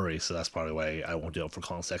Jamal Murray, so that's probably why I won't do it for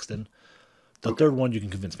Colin Sexton. The Okay. third one you can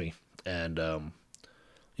convince me, and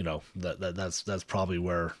that's probably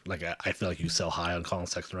where like I feel like you sell high on Colin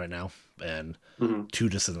Sexton right now, and Mm-hmm. 2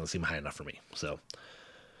 just doesn't seem high enough for me. So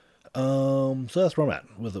that's where I'm at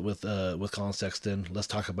with Colin Sexton. Let's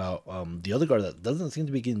talk about the other guard that doesn't seem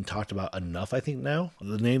to be getting talked about enough. I think now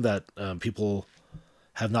the name that people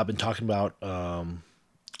have not been talking about,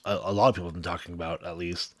 a lot of people have been talking about at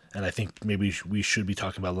least, and I think maybe we should be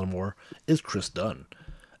talking about a little more is Chris Dunn.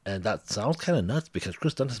 And that sounds kind of nuts because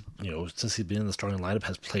Chris Dunn has, since he's been in the starting lineup,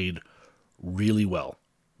 has played really well.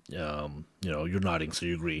 You're nodding, so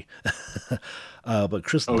you agree. But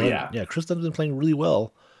Chris Oh Dunn, yeah. yeah, Chris Dunn's been playing really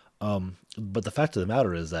well. But the fact of the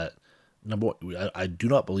matter is that number one, I do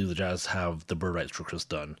not believe the Jazz have the bird rights for Chris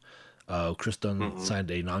Dunn. Chris Dunn Mm-hmm. signed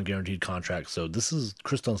a non-guaranteed contract, so this is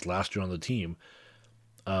Chris Dunn's last year on the team.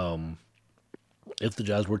 If the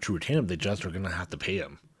Jazz were to retain him, the Jazz are going to have to pay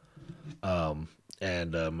him.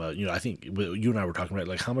 And I think you and I were talking about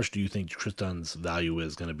like how much do you think Chris Dunn's value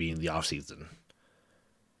is going to be in the offseason?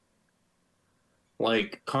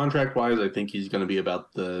 Like contract wise, I think he's going to be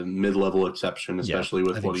about the mid level exception, Yeah, especially I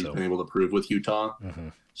with what think he's so. been able to prove with Utah. Hmm.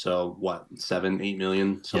 So what, 7, 8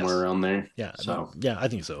 million, somewhere Yes. around there. Yeah, So yeah, I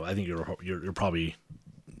think so. I think you're probably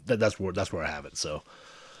that's where I have it. So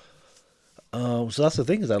that's the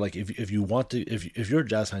thing is that like if you want to if you're a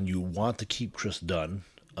Jazz fan, you want to keep Chris Dunn.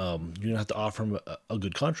 You're gonna have to offer him a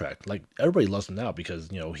good contract. Like everybody loves him now because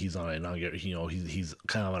he's on a non he's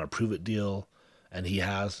kind of on a prove it deal, and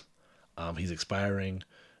he's expiring.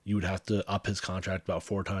 You would have to up his contract about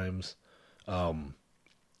 4 times.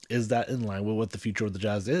 Is that in line with what the future of the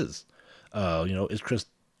Jazz is? Is Chris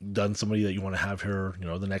Dunn somebody that you want to have here?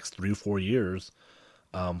 The next 3 or 4 years,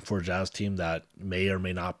 for a Jazz team that may or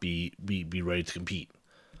may not be ready to compete.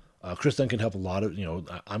 Chris Dunn can help a lot of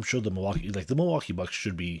I'm sure the Milwaukee Bucks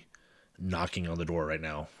should be knocking on the door right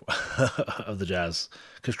now of the Jazz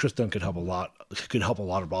because Chris Dunn could help a lot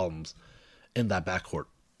of problems in that backcourt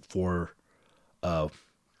for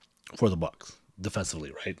for the Bucks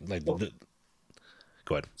defensively, right? Like, go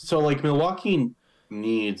ahead. like Milwaukee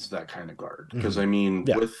needs that kind of guard. Because, I mean,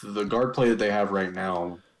 with the guard play that they have right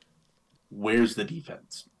now, where's the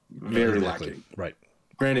defense? Very lacking. Right.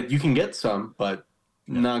 Granted, you can get some, but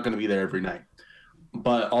not going to be there every night.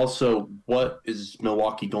 But also, what is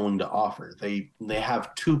Milwaukee going to offer? They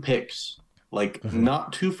have 2 picks, like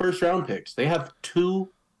not 2 first-round picks. They have 2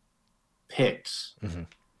 picks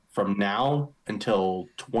from now until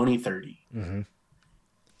 2030.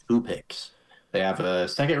 2 picks. They have a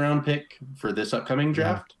second-round pick for this upcoming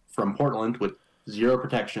draft from Portland with 0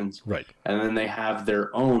 protections. Right. And then they have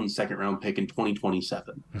their own second-round pick in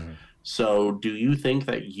 2027. So do you think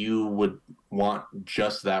that you would want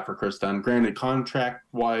just that for Chris Dunn? Granted,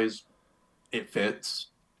 contract-wise, it fits.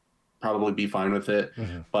 Probably be fine with it.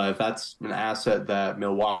 But if that's an asset that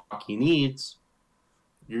Milwaukee needs,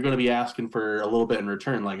 you're going to be asking for a little bit in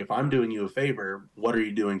return. Like, if I'm doing you a favor, what are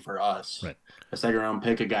you doing for us? Right. A second-round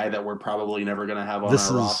pick, a guy that we're probably never going to have on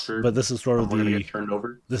our roster. But this is sort of we're going to get turned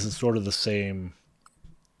over. This is sort of the same.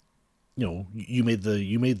 You know, you made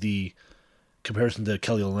the comparison to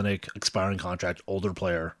Kelly Olynyk, expiring contract, older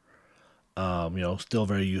player, you know, still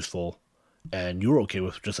very useful, and you were okay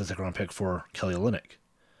with just a second-round pick for Kelly Olynyk.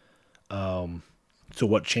 So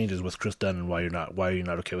what changes with Chris Dunn, and why are you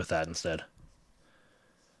not okay with that instead?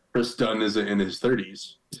 Chris Dunn isn't in his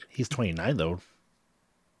 30s. He's 29 though.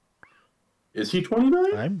 Is he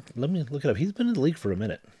 29? Let me look it up. He's been in the league for a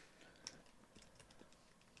minute.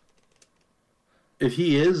 If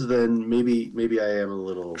he is, then maybe I am a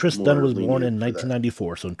little. Chris Dunn was born in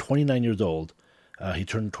 1994, so 29 years old. He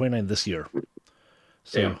turned 29 this year.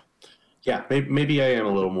 So, yeah, maybe I am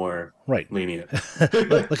a little more lenient.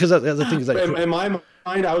 Because the thing is, like, in my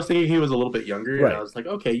mind, I was thinking he was a little bit younger, and I was like,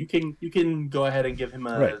 okay, you can go ahead and give him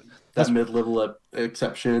that mid-level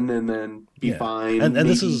exception, and then be fine. And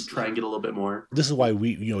this is try and get a little bit more. This is why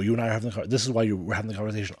you and I are having this is why we're having the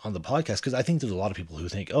conversation on the podcast, because I think there's a lot of people who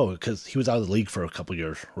think, because he was out of the league for a couple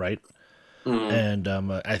years, right? And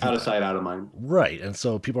I think, out of sight, out of mind. Right. And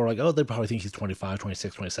so people are like, they probably think he's 25,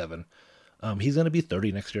 26, 27. He's going to be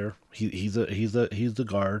 30 next year. He's the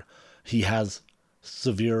guard. He has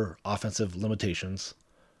severe offensive limitations.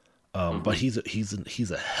 But he's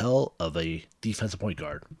a hell of a defensive point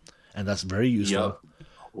guard, and that's very useful. Yep.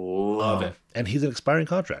 Love it. And he's an expiring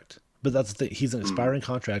contract. But that's the thing. He's an expiring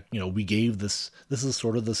contract. You know, we gave this is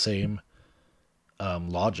sort of the same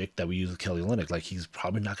logic that we use with Kelly Olynyk. Like, he's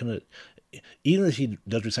probably not going to, even if he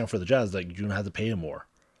does resign for the Jazz, like, you're going to have to pay him more.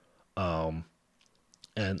 And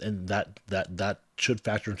that should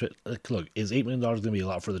factor into it. Like, look, is $8 million going to be a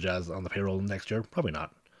lot for the Jazz on the payroll next year? Probably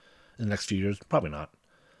not. In the next few years? Probably not.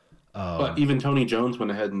 But even Tony Jones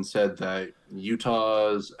went ahead and said that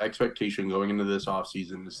Utah's expectation going into this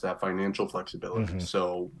offseason is that financial flexibility.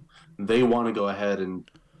 So they want to go ahead and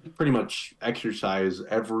pretty much exercise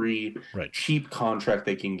every cheap contract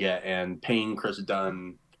they can get, and paying Chris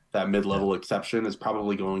Dunn that mid-level exception is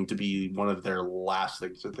probably going to be one of their last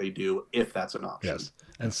things that they do, if that's an option. Yes.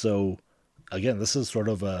 And so, again, this is sort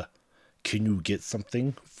of a, can you get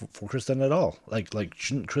something for Chris Dunn at all? Like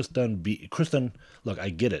shouldn't Chris Dunn look, I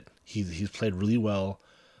get it. He's played really well.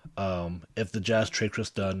 If the Jazz trade Chris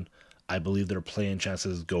Dunn, I believe their play-in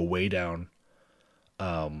chances go way down.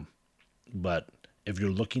 But if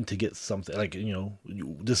you're looking to get something, like,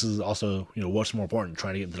 this is also, what's more important,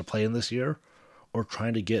 trying to get into the play-in this year, or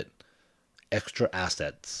trying to get extra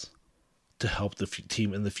assets to help the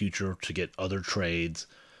team in the future to get other trades.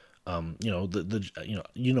 You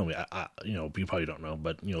know me. I you probably don't know,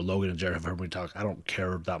 but Logan and Jared have heard me talk. I don't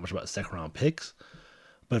care that much about second round picks,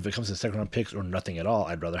 but if it comes to second round picks or nothing at all,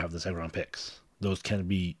 I'd rather have the second round picks. Those can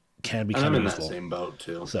be kind I'm of in useful. that same boat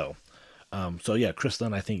too. So yeah, Chris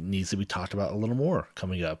Dunn, I think, needs to be talked about a little more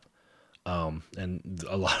coming up. And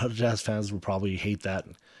a lot of Jazz fans would probably hate that,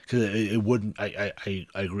 because it wouldn't. I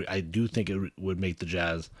agree. I do think it would make the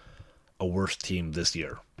Jazz a worse team this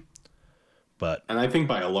year. And I think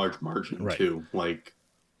by a large margin too. Like,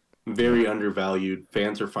 very undervalued.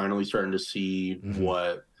 Fans are finally starting to see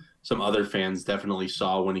what some other fans definitely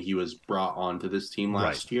saw when he was brought onto this team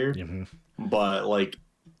last year. But like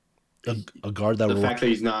a guard that the fact that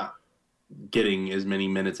he's not getting as many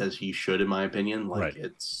minutes as he should, in my opinion,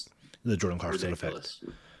 it's the Jordan Clarkson ridiculous.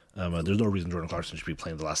 Effect. There's no reason Jordan Clarkson should be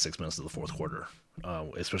playing the last 6 minutes of the fourth quarter,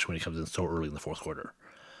 especially when he comes in so early in the fourth quarter.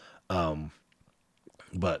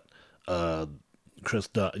 But Chris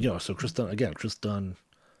Dunn, Chris Dunn,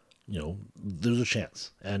 there's a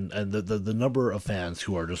chance, and the number of fans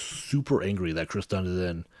who are just super angry that Chris Dunn is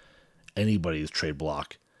in anybody's trade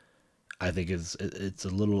block, I think it's a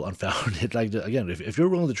little unfounded. Like, again, if you're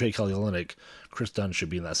willing to trade Kelly Olynyk, Chris Dunn should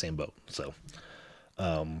be in that same boat. So,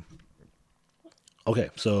 Okay,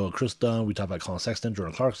 so Chris Dunn, we talked about Colin Sexton,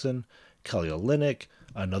 Jordan Clarkson, Kelly Olynyk.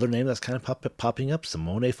 Another name that's kind of popping up,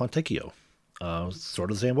 Simone Fontecchio.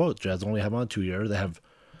 Sort of the same boat. Jazz only have him on 2 year. They have,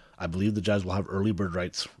 I believe, the Jazz will have early bird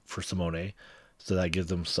rights for Simone, so that gives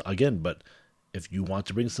them again. But if you want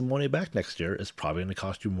to bring Simone back next year, it's probably going to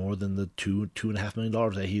cost you more than the $2.5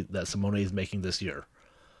 million that Simone is making this year.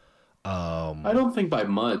 I don't think by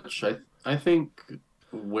much. I think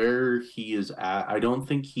where he is at, I don't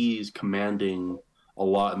think he's commanding a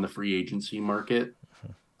lot in the free agency market.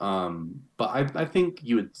 But I think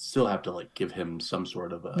you would still have to like give him some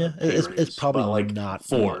sort of Yeah, a pay it's raise, probably but like not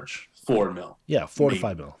four, much. 4 mil, Yeah, 4 to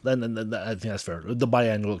 5 maybe. mil. Then I think that's fair. The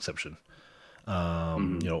biannual exception.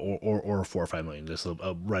 Hmm. Or 4 or 5 million, just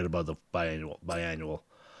right above the biannual.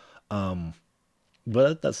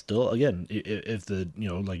 But that's still again, if the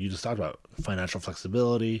like you just talked about financial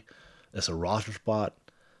flexibility, it's a roster spot.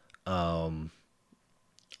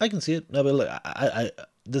 I can see it. No, but look,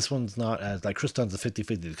 this one's not as like Chris Dunn's a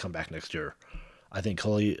 50-50 to come back next year. I think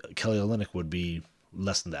Kelly Olynyk would be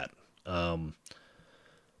less than that.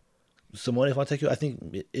 Simone Fontecchio, I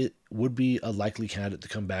think it would be a likely candidate to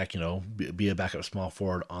come back. Be a backup small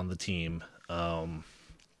forward on the team.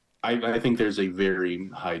 I think there's a very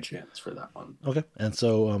high chance for that one. Okay, and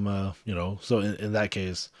so so in that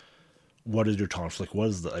case, what is your tolerance? Like, what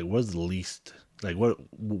is the least like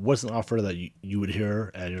what's an offer that you would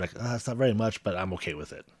hear and you're like, it's not very much, but I'm okay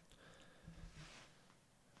with it.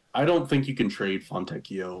 I don't think you can trade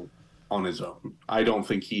Fontecchio on his own. I don't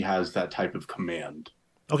think he has that type of command.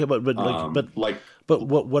 Okay, Like but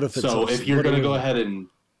what if it's so if you're what going to if, go ahead and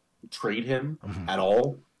trade him mhm, at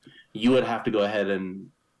all, you would have to go ahead and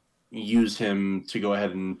use him to go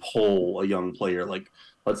ahead and pull a young player. Like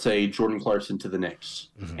let's say Jordan Clarkson to the Knicks,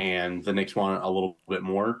 mhm. and the Knicks want a little bit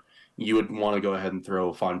more. You would want to go ahead and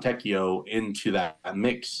throw Fontecchio into that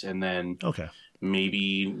mix, and then Okay,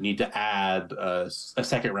 maybe need to add a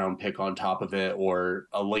second round pick on top of it, or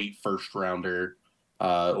a late first rounder,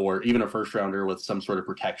 or even a first rounder with some sort of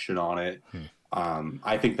protection on it. hmm.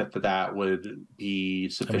 I think that would be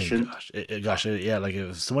I mean, sufficient. yeah, like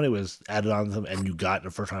if somebody was added on to them and you got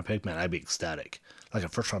a first round pick, man, I'd be ecstatic. Like a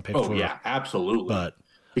first round pick Oh for, yeah, absolutely. but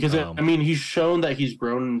Because I um, mean, he's shown that he's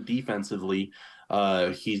grown defensively.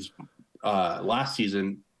 He's last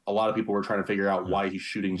season. A lot of people were trying to figure out why he's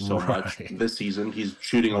shooting so much. right. This season, he's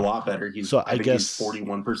shooting a Uh, lot better. so I I think he's guess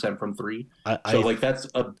 41% from three. I So I like that's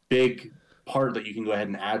a big part that you can go ahead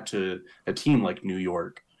and add to a team like New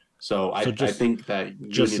York. So so I think that you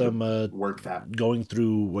just need to work that. going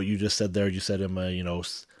through what you just said there. You said him,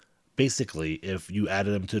 basically, if you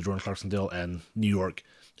added him to Jordan Clarkson deal and New York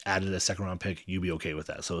added a second round pick, you'd be okay with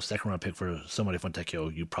that. So a second round pick for somebody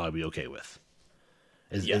Fontecchio, you'd probably be okay with.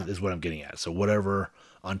 Yeah. Is what I'm getting at. So whatever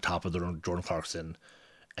on top of the Jordan Clarkson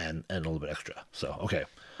and a little bit extra. So okay,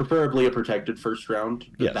 Preferably a protected first round.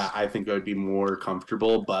 That yes, I think I would be more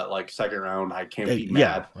comfortable. But like second round, I can't be yeah.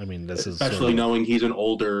 mad, I mean, this is sort especially of knowing he's an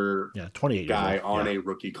older 28 years guy old. on Yeah, a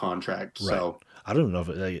rookie contract. right. So I don't even know if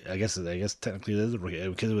I guess technically it is a rookie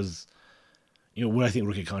because it was when I think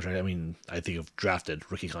rookie contract, I mean I think of drafted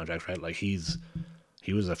rookie contract, right? Like he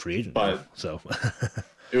was a free agent now, but so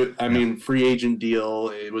I yeah. mean, free agent deal.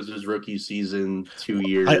 It was his rookie season, two I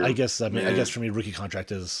year. guess I guess Man, for me rookie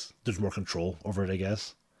contract is there's more control over it, I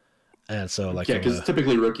guess, and so like yeah, from because a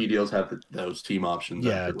typically rookie deals have those team options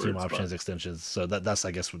team afterwards. options extensions. So that's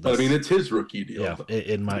I guess But I mean, that's it's his rookie deal yeah though.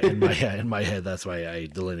 in my head that's why I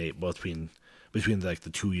delineate both between like the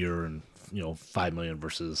 2 year and 5 million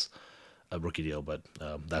versus a rookie deal. But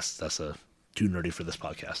that's a too nerdy for this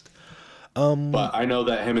podcast. But I know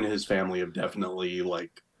that him and his family have definitely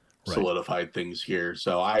like Right. solidified things here.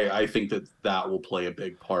 So I think that that will play a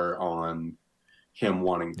big part on him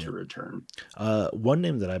wanting Yeah. to return. One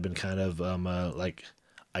name that I've been kind of like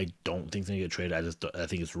I don't think they get traded. I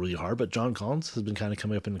think it's really hard. But John Collins has been kind of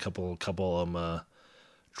coming up in a couple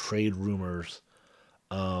trade rumors.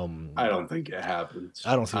 I don't think it happens.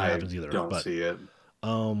 I don't think it I happens either. don't But see it.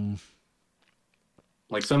 um,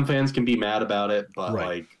 Like some fans can be mad about it, but right,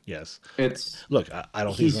 like yes. it's Look, I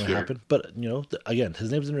don't think it's he's going to here. happen. But again,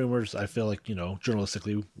 his name's in rumors. I feel like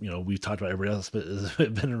journalistically, we've talked about everybody else, but has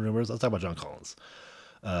been in rumors. Let's talk about John Collins.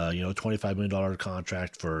 $25 million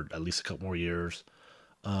contract for at least a couple more years.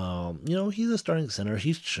 He's a starting center.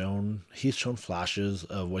 He's shown flashes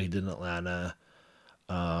of what he did in Atlanta.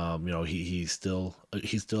 He's still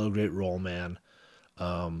a great role man.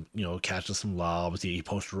 Catches some lobs. He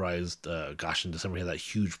posterized. In December he had that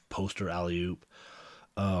huge poster alley oop.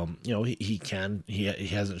 He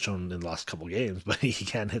hasn't shown in the last couple games, but he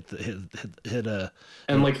can hit a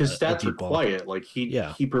And like his a stats are deep ball. quiet. Like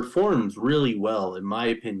Yeah. he performs really well, in my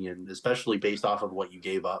opinion, especially based off of what you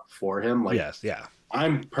gave up for him. Like Yes. Yeah.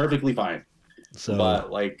 I'm perfectly fine. So,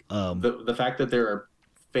 But like um, the fact that there are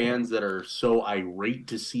fans that are so irate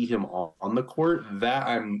to see him on the court, that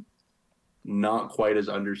I'm not quite as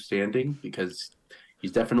understanding, because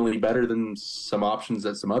he's definitely better than some options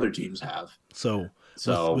that some other teams have. so with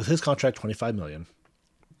So his contract, 25 million.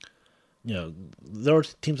 There are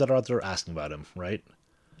teams that are out there asking about him, right?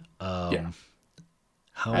 yeah,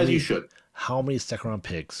 How as you many should. how many second round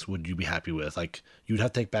picks would you be happy with? Like you'd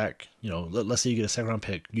have to take back, let's say you get a second round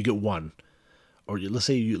pick, you get one, or let's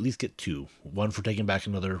say you at least get two, one for taking back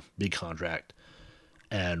another big contract,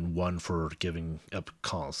 and one for giving up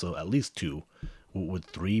Collins. So at least two. Would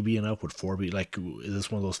three be enough? Would four be like? Is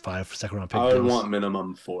this one of those five second round pick I would deals? want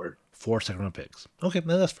minimum four. Four second round picks. Okay,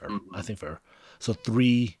 man, that's fair. I Mhm. think fair. So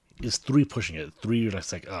three is three pushing it. Three, you're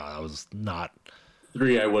just like, oh, I was not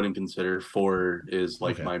Three I wouldn't consider. Four is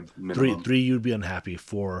like okay. my Three, minimum. three, you'd be unhappy.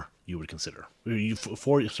 Four, you would consider.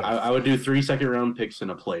 Four, sorry. I would do 3 second round picks in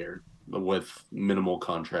a player with minimal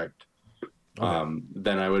contract. Okay.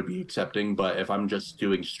 Then I would be accepting. But if I'm just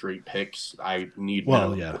doing straight picks, I need Well,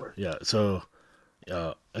 minimum yeah, four. yeah. So,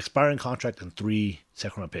 expiring contract and three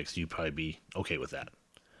second round picks, you'd probably be okay with that.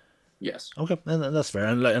 Yes. Okay, and that's fair.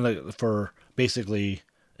 And for basically,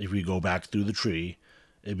 if we go back through the tree,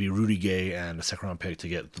 it'd be Rudy Gay and a second round pick to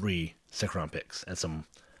get three second round picks and some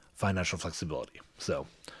financial flexibility. So,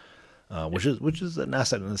 which is an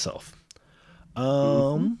asset in itself.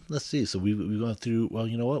 Mm-hmm. Let's see. So we've gone through. Well,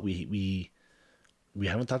 you know what? We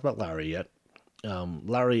haven't talked about Lowry yet.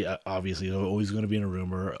 Lowry, obviously, is always going to be in a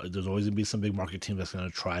rumor. There's always going to be some big market team that's going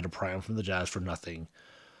to try to pry him from the Jazz for nothing.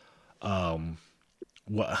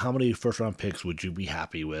 How many first round picks would you be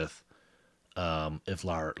happy with if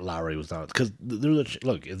Lowry was not? Because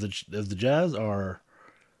look, if the Jazz are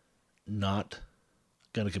not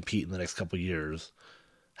going to compete in the next couple of years,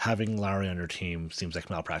 having Lowry on your team seems like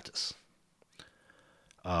malpractice.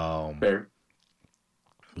 Fair.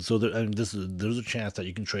 So there's a chance that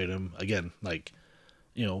you can trade him again. Like,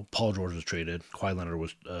 Paul George was traded, Kawhi Leonard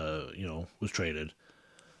was traded.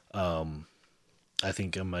 I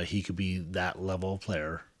think he could be that level of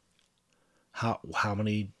player. How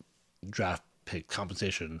many draft pick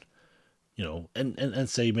compensation, and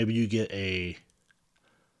say maybe you get a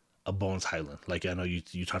Bones Highland. Like I know you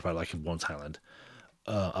talked about like Bones Highland.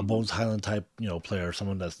 A Mm-hmm. Bones Highland type, player,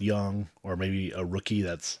 someone that's young, or maybe a rookie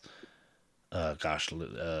that's a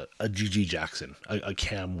GG Jackson, a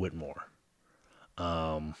Cam Whitmore,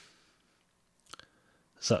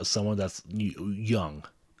 so someone that's young,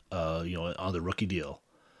 on the rookie deal.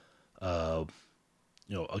 A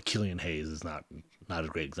Killian Hayes is not a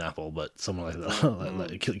great example, but someone like that,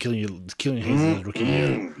 like Killian Hayes is his rookie year.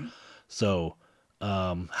 Mm-hmm. So,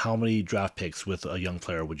 how many draft picks with a young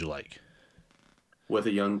player would you like? With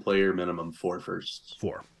a young player, minimum four firsts.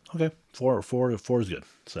 Four. Okay, four is good.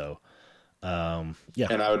 So, yeah.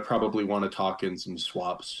 And I would probably want to talk in some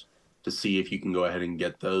swaps to see if you can go ahead and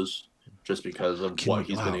get those, just because of what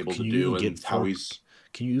he's been able to Can you even do get and how he's.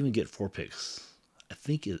 Can you even get four picks? I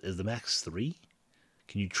think is the max three.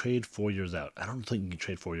 Can you trade 4 years out? I don't think you can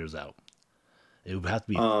trade 4 years out. It would have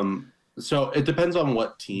to be. So it depends on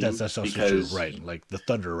what team. That's also true, because right? Like the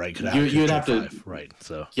Thunder, right? Could you'd have trade to. five, right?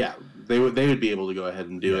 So Yeah, they would be able to go ahead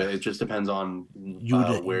and do yeah, it. It just depends on you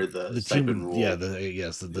would where the the stipend team. Yeah, rule the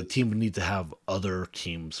is. team would need to have other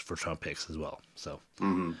teams for Trump picks as well. So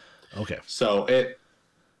Hmm. okay, So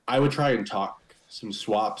I would try and talk some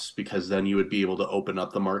swaps, because then you would be able to open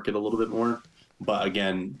up the market a little bit more. But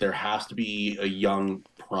again, there has to be a young,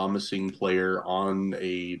 promising player on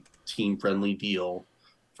a team-friendly deal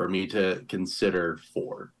for me to consider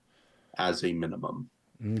four as a minimum.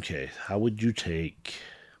 okay. How would you take?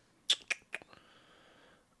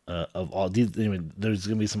 Of all these, anyway, there's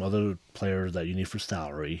gonna be some other players that you need for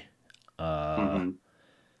salary. Hmm.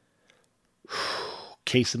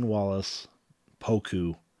 Kaysen Wallace,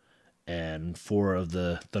 Poku, and four of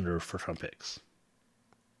the Thunder first round picks.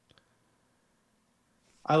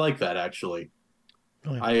 I like that, actually.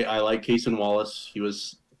 Okay. I like Kaysen Wallace. He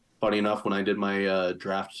was funny enough when I did my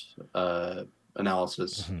draft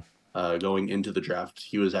analysis Mhm. going into the draft.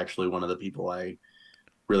 He was actually one of the people I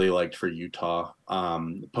really liked for Utah.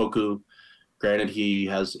 Poku, granted, he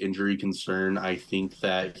has injury concern. I think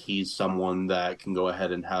that he's someone that can go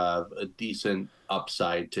ahead and have a decent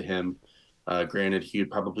upside to him. Granted, he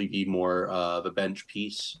would probably be more of a bench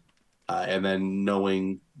piece. And then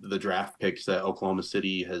knowing the draft picks that Oklahoma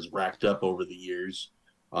City has racked up over the years,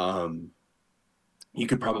 um, you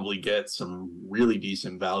could probably get some really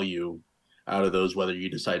decent value out of those, whether you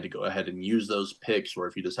decide to go ahead and use those picks or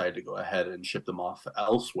if you decide to go ahead and ship them off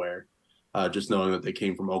elsewhere. Just knowing that they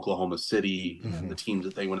came from Oklahoma City and the teams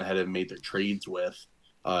that they went ahead and made their trades with,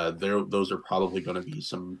 those are probably going to be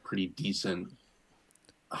some pretty decent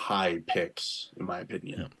high picks, in my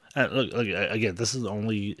opinion. Yeah. Look, again, this is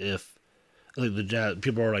only if like the Jazz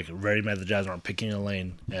people are like very mad the Jazz aren't picking a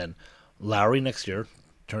lane, and Lowry next year,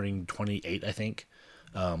 turning 28, I think,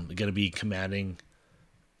 going to be commanding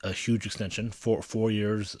a huge extension for 4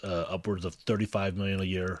 years, upwards of 35 million a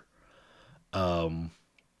year.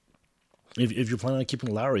 If you're planning on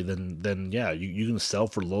keeping Lowry, then yeah, you can sell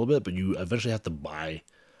for a little bit, but you eventually have to buy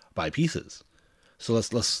pieces. So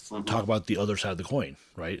let's talk about the other side of the coin,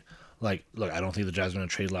 right? Like, look, I don't think the Jazz are going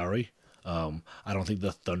to trade Lowry. I don't think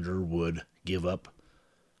the Thunder would give up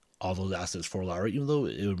all those assets for Lowry, even though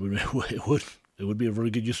it would be a really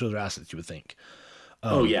good use of their assets, you would think.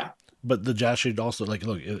 Oh yeah, But the Jazz should also like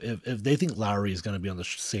look if they think Lowry is going to be on the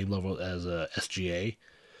same level as SGA,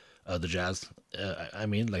 the Jazz. I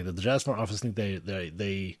mean, like the Jazz front office think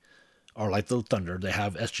they are like the Thunder. They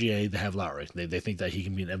have SGA, they have Lowry. They think that he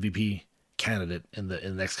can be an MVP candidate in the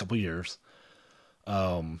next couple of years.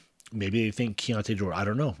 Maybe they think Keontae George. I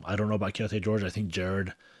don't know. I don't know about Keontae George. I think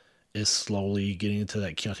Jared is slowly getting into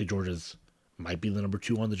that. Keontae George might be the number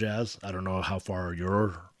 2 on the Jazz. I don't know how far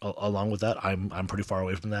you're along with that. I'm pretty far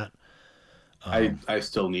away from that. I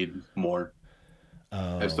still need more.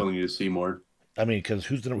 I still need to see more. I mean, because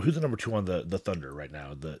who's the number 2 on the Thunder right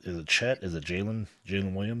now? Is it Chet? Is it Jalen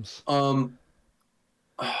Williams?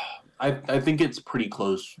 I think it's pretty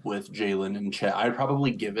close with Jalen and Chet. I'd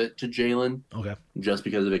probably give it to Jalen, Okay. just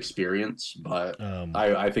because of experience, but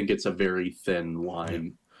I think it's a very thin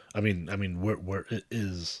line. I mean, where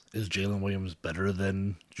is Jalen Williams better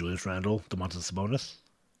than Julius Randle, Domantas Sabonis?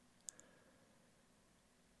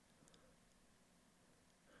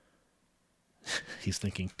 He's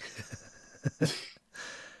thinking.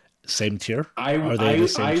 Same tier? Are they the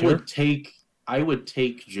same tier? I would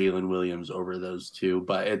take Jalen Williams over those two,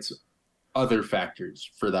 but it's other factors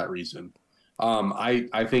for that reason.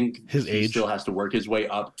 I think his age still has to work his way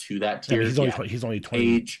up to that tier. Yeah, he's only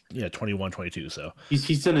 20, age. 21, 22. So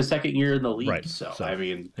he's in his second year in the league. Right. So I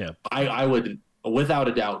mean, yeah. I would without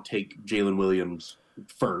a doubt take Jalen Williams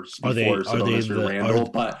first before Sabonis or Randall,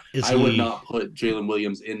 but I would not put Jalen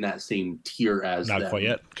Williams in that same tier as not quite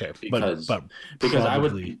yet. Okay, because I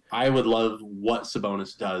would love what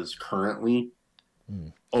Sabonis does currently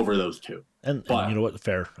over those two. And you know what?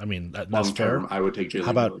 Fair. I mean, that's fair. I would take Jalen.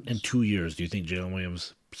 How about Williams. in 2 years? Do you think Jalen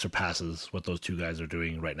Williams surpasses what those two guys are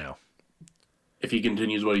doing right now? If he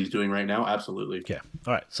continues what he's doing right now, absolutely. Okay.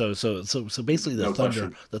 All right. So basically, the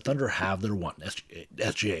Thunder have their 1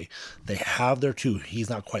 SGA. They have their 2. He's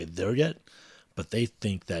not quite there yet, but they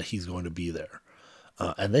think that he's going to be there.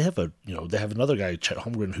 And they have another guy, Chet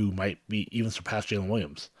Holmgren, who might be even surpass Jalen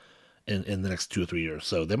Williams in the next 2 or 3 years.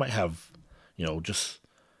 So they might have, just.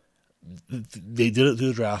 They did it through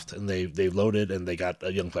the draft, and they loaded, and they got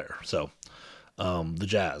a young player. So, the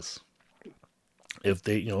Jazz, if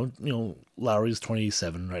they, Lowry's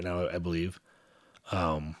 27 right now, I believe.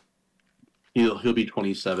 He'll be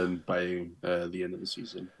 27 by the end of the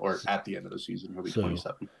season, or at the end of the season, he'll be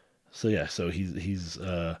 27. So yeah, so he's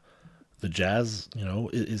the Jazz.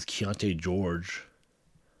 Is Keontae George?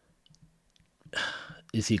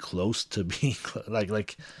 Is he close to being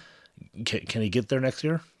like? Can he get there next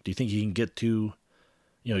year? Do you think he can get to?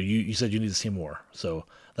 You said you need to see more, so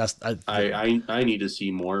that's I need to see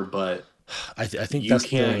more, but I think you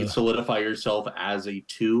can't solidify yourself as a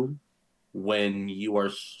 2 when you are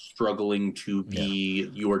struggling to be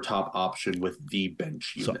your top option with the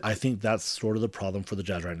bench unit. So I think that's sort of the problem for the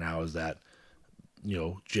Jazz right now is that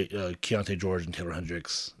Keontae George and Taylor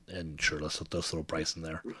Hendricks, and sure, let's throw Bryce in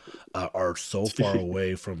there, are so far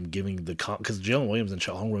away from giving the because Jalen Williams and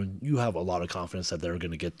Chet Holmgren, you have a lot of confidence that they're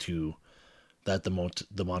going to get to that Domantas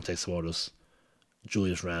Sabonis,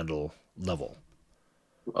 Julius Randle level.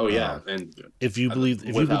 Oh yeah, and if you believe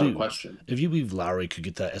question, if you believe Lowry could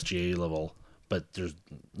get that SGA level, but there's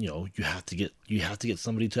you have to get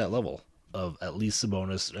somebody to that level of at least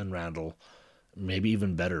Sabonis and Randle. Maybe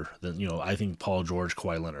even better than I think Paul George,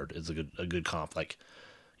 Kawhi Leonard is a good comp. Like,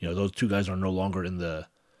 those two guys are no longer in the,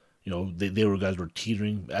 they were guys were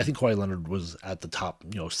teetering. I think Kawhi Leonard was at the top,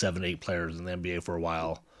 7-8 players in the NBA for a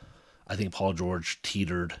while. I think Paul George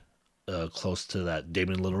teetered close to that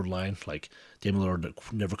Damian Lillard line. Like Damian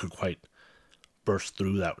Lillard never could quite burst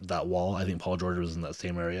through that wall. I think Paul George was in that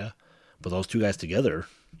same area, but those two guys together,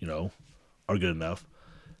 are good enough.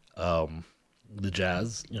 the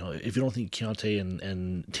Jazz, if you don't think Keontae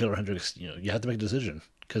and Taylor Hendricks, you have to make a decision.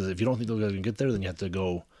 Because if you don't think those guys can get there, then you have to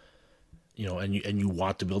go, and you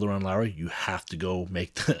want to build around Lowry, you have to go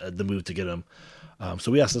make the move to get him.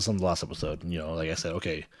 So we asked this on the last episode. Like I said,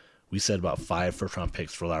 okay, we said about 5 first-round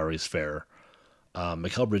picks for Lowry is fair.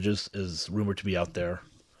 Mikal Bridges is rumored to be out there.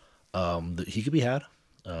 He could be had.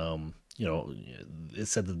 It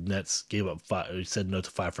said the Nets gave up 5. It said no to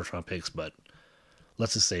 5 first-round picks, but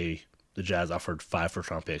let's just say the Jazz offered 5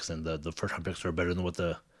 first-round picks, and the first-round picks are better than what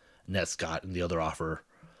the Nets got in the other offer.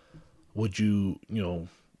 Would you,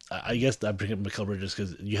 I guess I bring up Mikal Bridges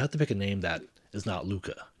because you have to pick a name that is not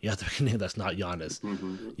Luka. You have to pick a name that's not Giannis.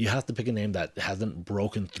 Mm-hmm. You have to pick a name that hasn't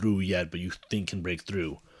broken through yet, but you think can break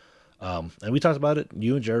through. And we talked about it.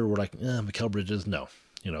 You and Jared were like, Mikal Bridges, no.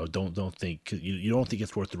 Don't think you don't think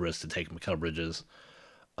it's worth the risk to take Mikal Bridges.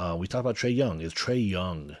 We talked about Trae Young. Is Trae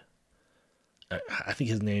Young? I think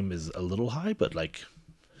his name is a little high, but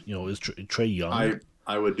is Trae Young?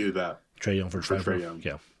 I would do that. Trae Young for Trae Young.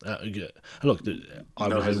 Yeah. Look,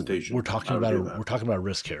 no hesitation. We're talking about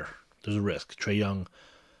risk here. There's a risk. Trae Young,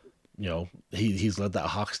 he's led that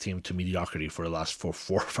Hawks team to mediocrity for the last 4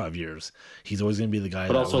 or 5 years. He's always going to be the guy.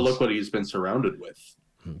 But also, look what he's been surrounded with.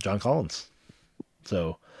 John Collins.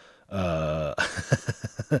 So,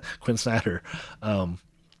 Quinn Snyder.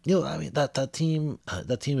 That team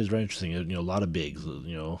is very interesting. A lot of bigs.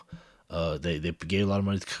 They gave a lot of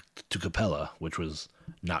money to Capella, which was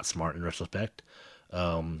not smart in retrospect.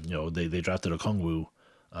 They drafted Okongwu.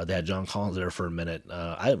 They had John Collins there for a minute. They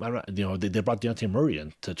brought Deontay Murray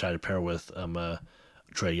in to try to pair with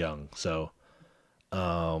Trae Young. So,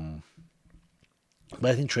 but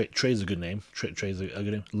I think Trey's a good name. Trey's a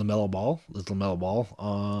good name. LaMelo Ball. Is LaMelo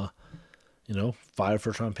Ball? 5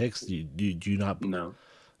 first-round picks. Do you not? No.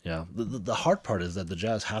 Yeah. The hard part is that the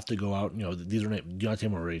Jazz have to go out. These are named Deontay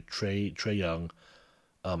Murray, Trae Young,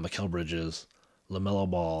 Mikal Bridges, LaMelo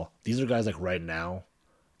Ball. These are guys right now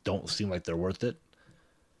don't seem like they're worth it.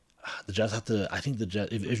 The Jazz have to. I think the Jazz.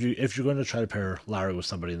 If you're going to try to pair Lowry with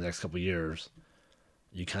somebody in the next couple of years,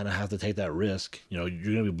 you kind of have to take that risk. You're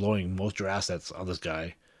going to be blowing most of your assets on this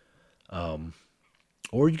guy,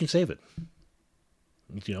 or you can save it.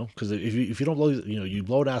 Because if you don't blow, you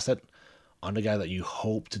blow an asset on the guy that you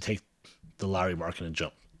hope to take the Larry Markkinen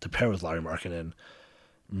jump to pair with Larry Markkinen,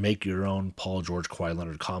 make your own Paul George Kawhi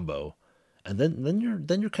Leonard combo, and then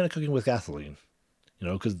you're kind of cooking with gasoline,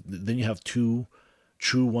 because then you have 2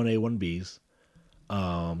 true 1A 1Bs.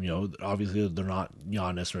 Obviously they're not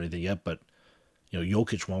Giannis or anything yet, but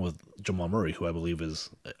Jokic won with Jamal Murray, who I believe is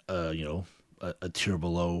a tier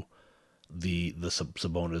below the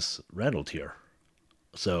Sabonis Randall tier.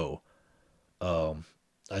 So,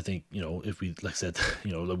 I think if we, like I said,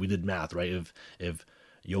 like we did math, right? If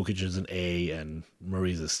Jokic is an A and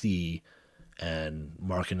Murray's a C, and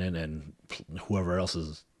Markkinen and whoever else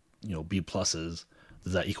is B pluses,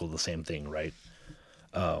 does that equal the same thing, right?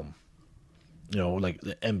 Like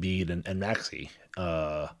Embiid and Maxey,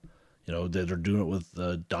 they're doing it with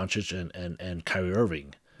Doncic and Kyrie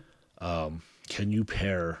Irving. Can you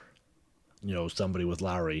pair, somebody with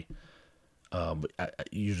Lowry?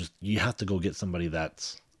 You have to go get somebody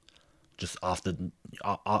that's just off the,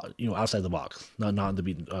 outside the box, not on the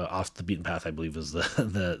beaten, off the beaten path, I believe is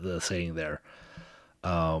the saying there.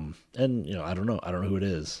 And I don't know who it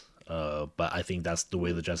is. But I think that's the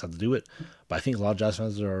way the Jazz have to do it. But I think a lot of Jazz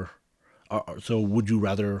fans are so would you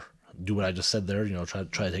rather do what I just said there, try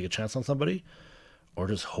to take a chance on somebody, or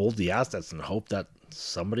just hold the assets and hope that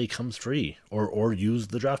somebody comes free, or use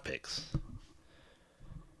the draft picks?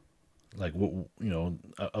 Like, what,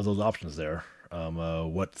 of those options there,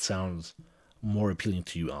 what sounds more appealing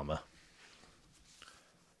to you, Alma?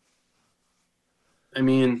 I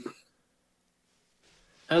mean,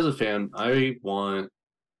 as a fan, I want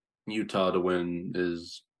Utah to win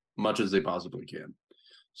as much as they possibly can.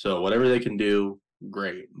 So whatever they can do,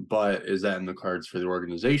 great. But is that in the cards for the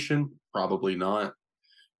organization? Probably not.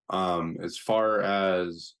 As far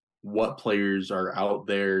as what players are out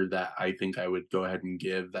there that I think I would go ahead and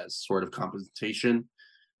give that sort of compensation,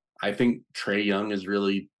 I think Trae Young is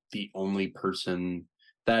really the only person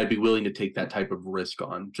that I'd be willing to take that type of risk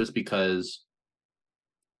on, just because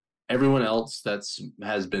everyone else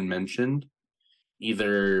has been mentioned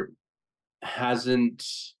either hasn't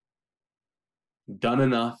done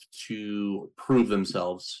enough to prove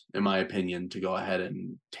themselves, in my opinion, to go ahead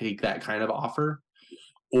and take that kind of offer,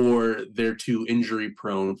 or they're too injury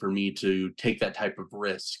prone for me to take that type of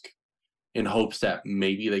risk in hopes that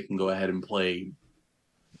maybe they can go ahead and play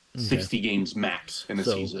 60 games max in a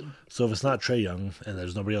season. So if it's not Trae Young and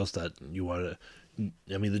there's nobody else that you want to,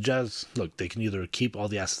 I mean, the Jazz, look, they can either keep all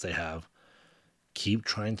the assets they have keep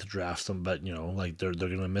trying to draft some, but like they're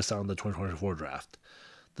gonna miss out on the 2024 draft.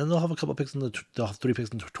 Then they'll have a couple picks they'll have 3 picks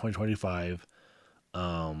in 2025.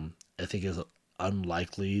 I think it's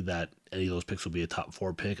unlikely that any of those picks will be a top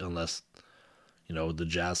 4 pick unless the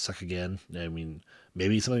Jazz suck again. I mean,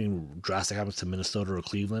 maybe something drastic happens to Minnesota or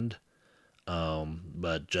Cleveland.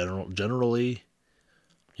 But generally,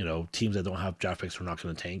 teams that don't have draft picks are not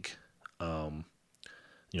going to tank. They're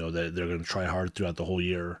going to try hard throughout the whole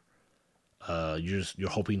year. You're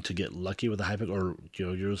hoping to get lucky with a high pick, or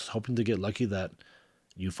you're just hoping to get lucky that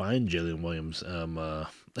you find Jalen Williams.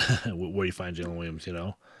 Where you find Jalen Williams,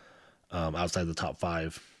 outside the top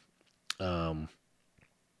 5.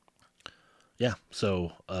 Yeah.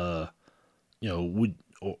 So, would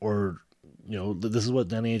or this is what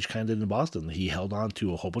Danny Ainge kind of did in Boston. He held on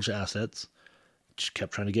to a whole bunch of assets, just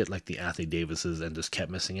kept trying to get like the Anthony Davises, and just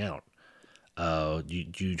kept missing out.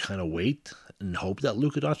 You kind of wait and hope that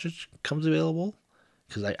Luka Doncic comes available,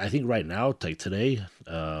 because I think right now, like today,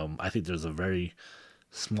 I think there's a very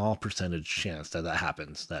small percentage chance that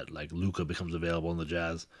happens, that like Luka becomes available and the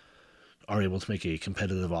Jazz are able to make a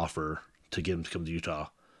competitive offer to get him to come to Utah,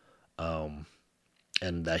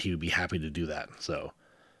 and that he would be happy to do that. So,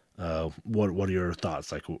 what are your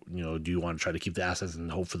thoughts? Like, do you want to try to keep the assets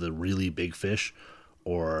and hope for the really big fish,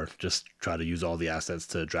 or just try to use all the assets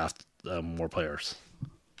to draft more players?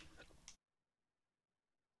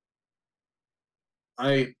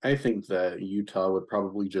 I think that Utah would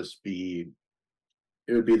probably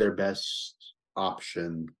it would be their best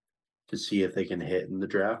option to see if they can hit in the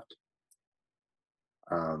draft.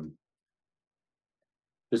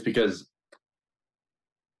 Just because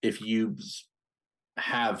if you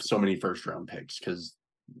have so many first round picks, because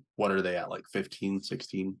what are they at, like 15,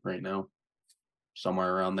 16 right now?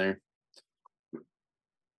 Somewhere around there.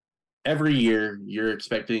 Every year you're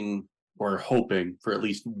expecting or hoping for at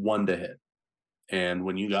least one to hit. And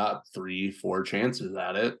when you got 3, 4 chances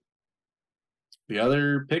at it, the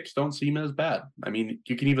other picks don't seem as bad. I mean,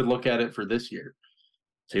 you can even look at it for this year.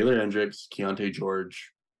 Taylor Hendricks, Keontae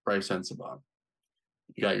George, Bryce Sensabaugh.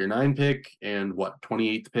 You got your 9 pick and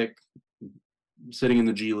 28th pick sitting in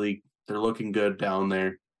the G League. They're looking good down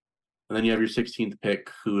there. And then you have your 16th pick,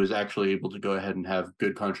 who is actually able to go ahead and have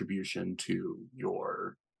good contribution to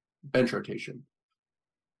your bench rotation.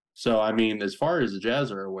 So, I mean, as far as the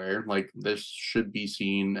Jazz are aware, like, this should be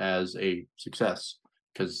seen as a success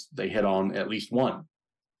because they hit on at least one,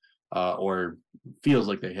 or feels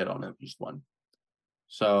like they hit on at least one.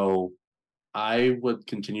 So I would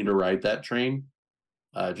continue to ride that train,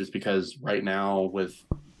 just because right now, with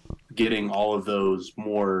getting all of those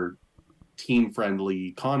more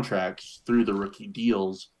team-friendly contracts through the rookie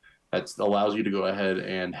deals, that allows you to go ahead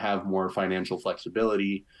and have more financial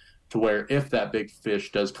flexibility, to where if that big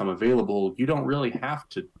fish does come available, you don't really have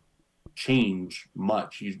to change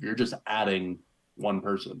much. You're just adding one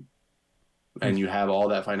person, and you have all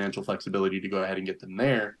that financial flexibility to go ahead and get them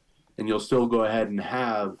there, and you'll still go ahead and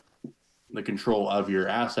have the control of your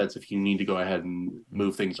assets if you need to go ahead and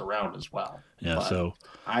move things around as well. Yeah, but so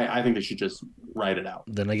I think they should just write it out.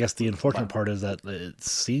 Then I guess the unfortunate part is that it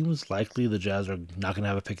seems likely the Jazz are not going to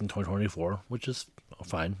have a pick in 2024, which is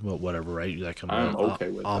fine. Well, whatever, right? Like, I'm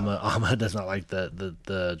okay with that. Alma does not like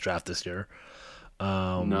the draft this year.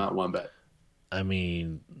 Not one bit. I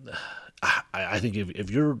mean, I think if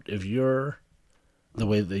you're the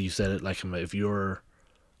way that you said it, like, if you're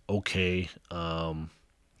okay,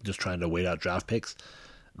 just trying to wait out draft picks,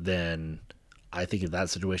 then I think in that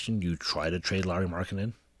situation you try to trade Lauri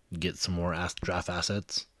Markkanen, get some more draft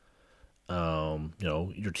assets.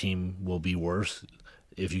 Your team will be worse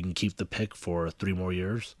if you can keep the pick for 3 more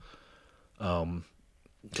years.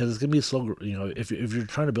 Because it's gonna be a slow. If you're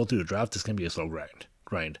trying to build through the draft, it's gonna be a slow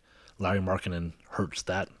grind. Lauri Markkanen hurts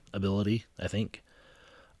that ability, I think,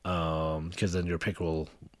 because then your pick will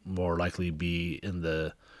more likely be in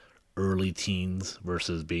the early teens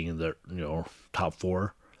versus being in the top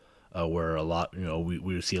 4, where a lot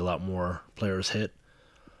we see a lot more players hit.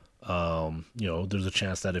 There's a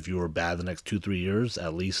chance that if you were bad the next 2-3 years,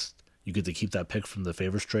 at least you get to keep that pick from the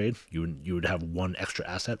favors trade. You would have one extra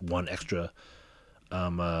asset, one extra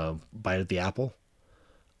bite at the apple.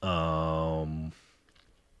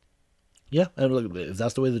 Yeah, and look, if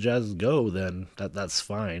that's the way the Jazz go, then that's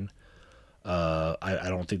fine. I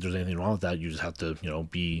don't think there's anything wrong with that. You just have to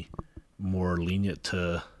be more lenient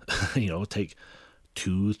to take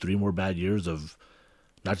 2-3 more bad years of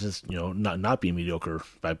not just not being mediocre,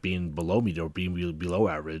 but being below mediocre, being below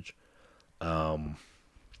average.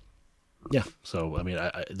 Yeah, so I mean,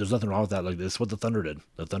 there's nothing wrong with that. Like, this is what the Thunder did.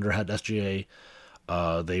 The Thunder had SGA.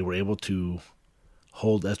 They were able to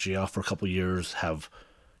hold SGA off for a couple years, have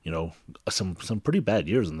some pretty bad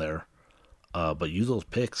years in there, but use those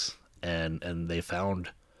picks, and they found,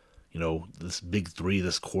 this big three,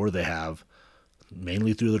 this core they have,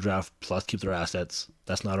 mainly through the draft, plus keep their assets.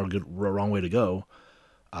 That's not a wrong way to go.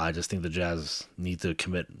 I just think the Jazz need to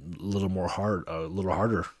commit a little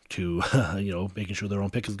harder to, making sure their own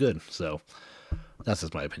pick is good. So that's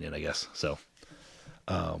just my opinion, I guess. So,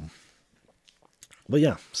 but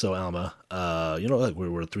yeah, so Alma, like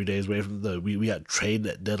we're 3 days away from we got trade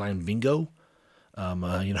deadline bingo.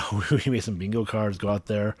 We made some bingo cards. Go out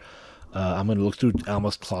there. I'm gonna look through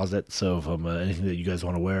Alma's closet. So if anything that you guys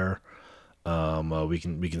want to wear, we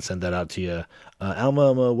can send that out to you.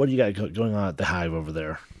 Alma, what do you got going on at the Hive over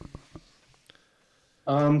there?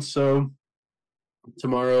 So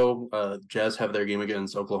tomorrow, Jazz have their game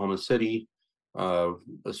against Oklahoma City.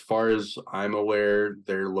 As far as I'm aware,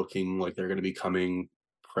 they're looking like they're going to be coming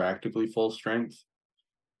practically full strength.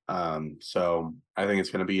 So I think it's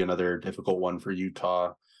going to be another difficult one for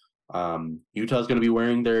Utah. Utah's going to be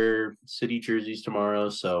wearing their city jerseys tomorrow,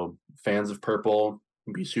 so fans of purple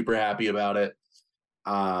will be super happy about it.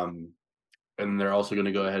 And they're also going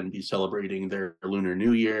to go ahead and be celebrating their Lunar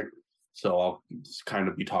New Year, so I'll just kind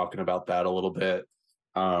of be talking about that a little bit.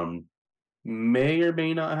 May or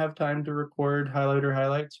may not have time to record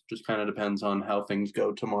highlights. Just kind of depends on how things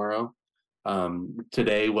go tomorrow.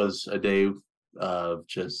 Today was a day of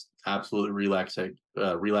just absolute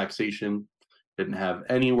relaxation. Didn't have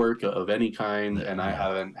any work of any kind, and I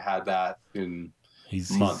haven't had that in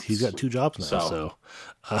months. He's got 2 jobs now, so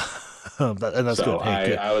and that's so good. Hey,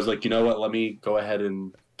 good. I was like, you know what? Let me go ahead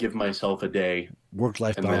and give myself a day.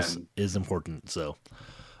 Work-life balance is important, so.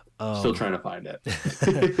 Still trying to find it.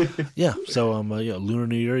 Yeah. So Lunar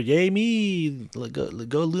New Year, yay me!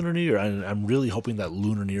 Go Lunar New Year. I'm really hoping that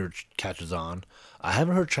Lunar New Year catches on. I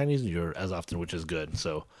haven't heard Chinese New Year as often, which is good.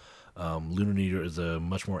 So Lunar New Year is a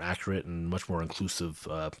much more accurate and much more inclusive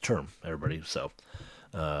term, everybody. So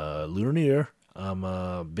Lunar New Year,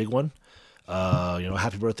 big one.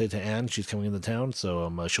 Happy birthday to Anne. She's coming into town,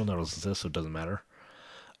 so she'll never listen to this, so it doesn't matter.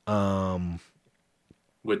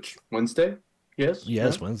 Which Wednesday?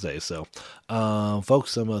 Yes, Wednesday. So,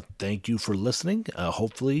 folks, thank you for listening.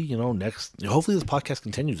 Hopefully, hopefully this podcast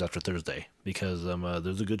continues after Thursday, because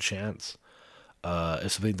there's a good chance,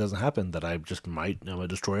 if something doesn't happen, that I just might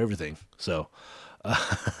destroy everything. So,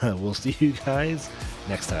 we'll see you guys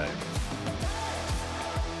next time.